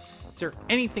 Mark, is there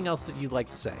anything else that you'd like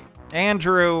to say?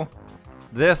 Andrew,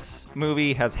 this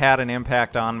movie has had an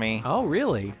impact on me. Oh,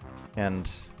 really? And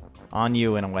on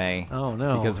you in a way. Oh,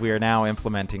 no. Because we are now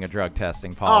implementing a drug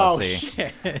testing policy. Oh,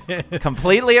 shit.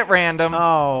 Completely at random.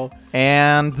 Oh.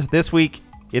 And this week,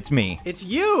 it's me. It's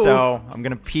you. So I'm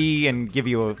going to pee and give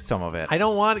you some of it. I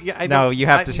don't want it. No, you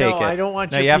have to take it. I don't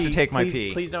want No, your you have pee. to take my Please-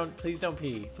 pee. Please don't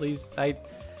pee. Please,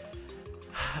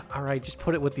 all right, just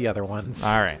put it with the other ones.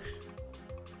 All right.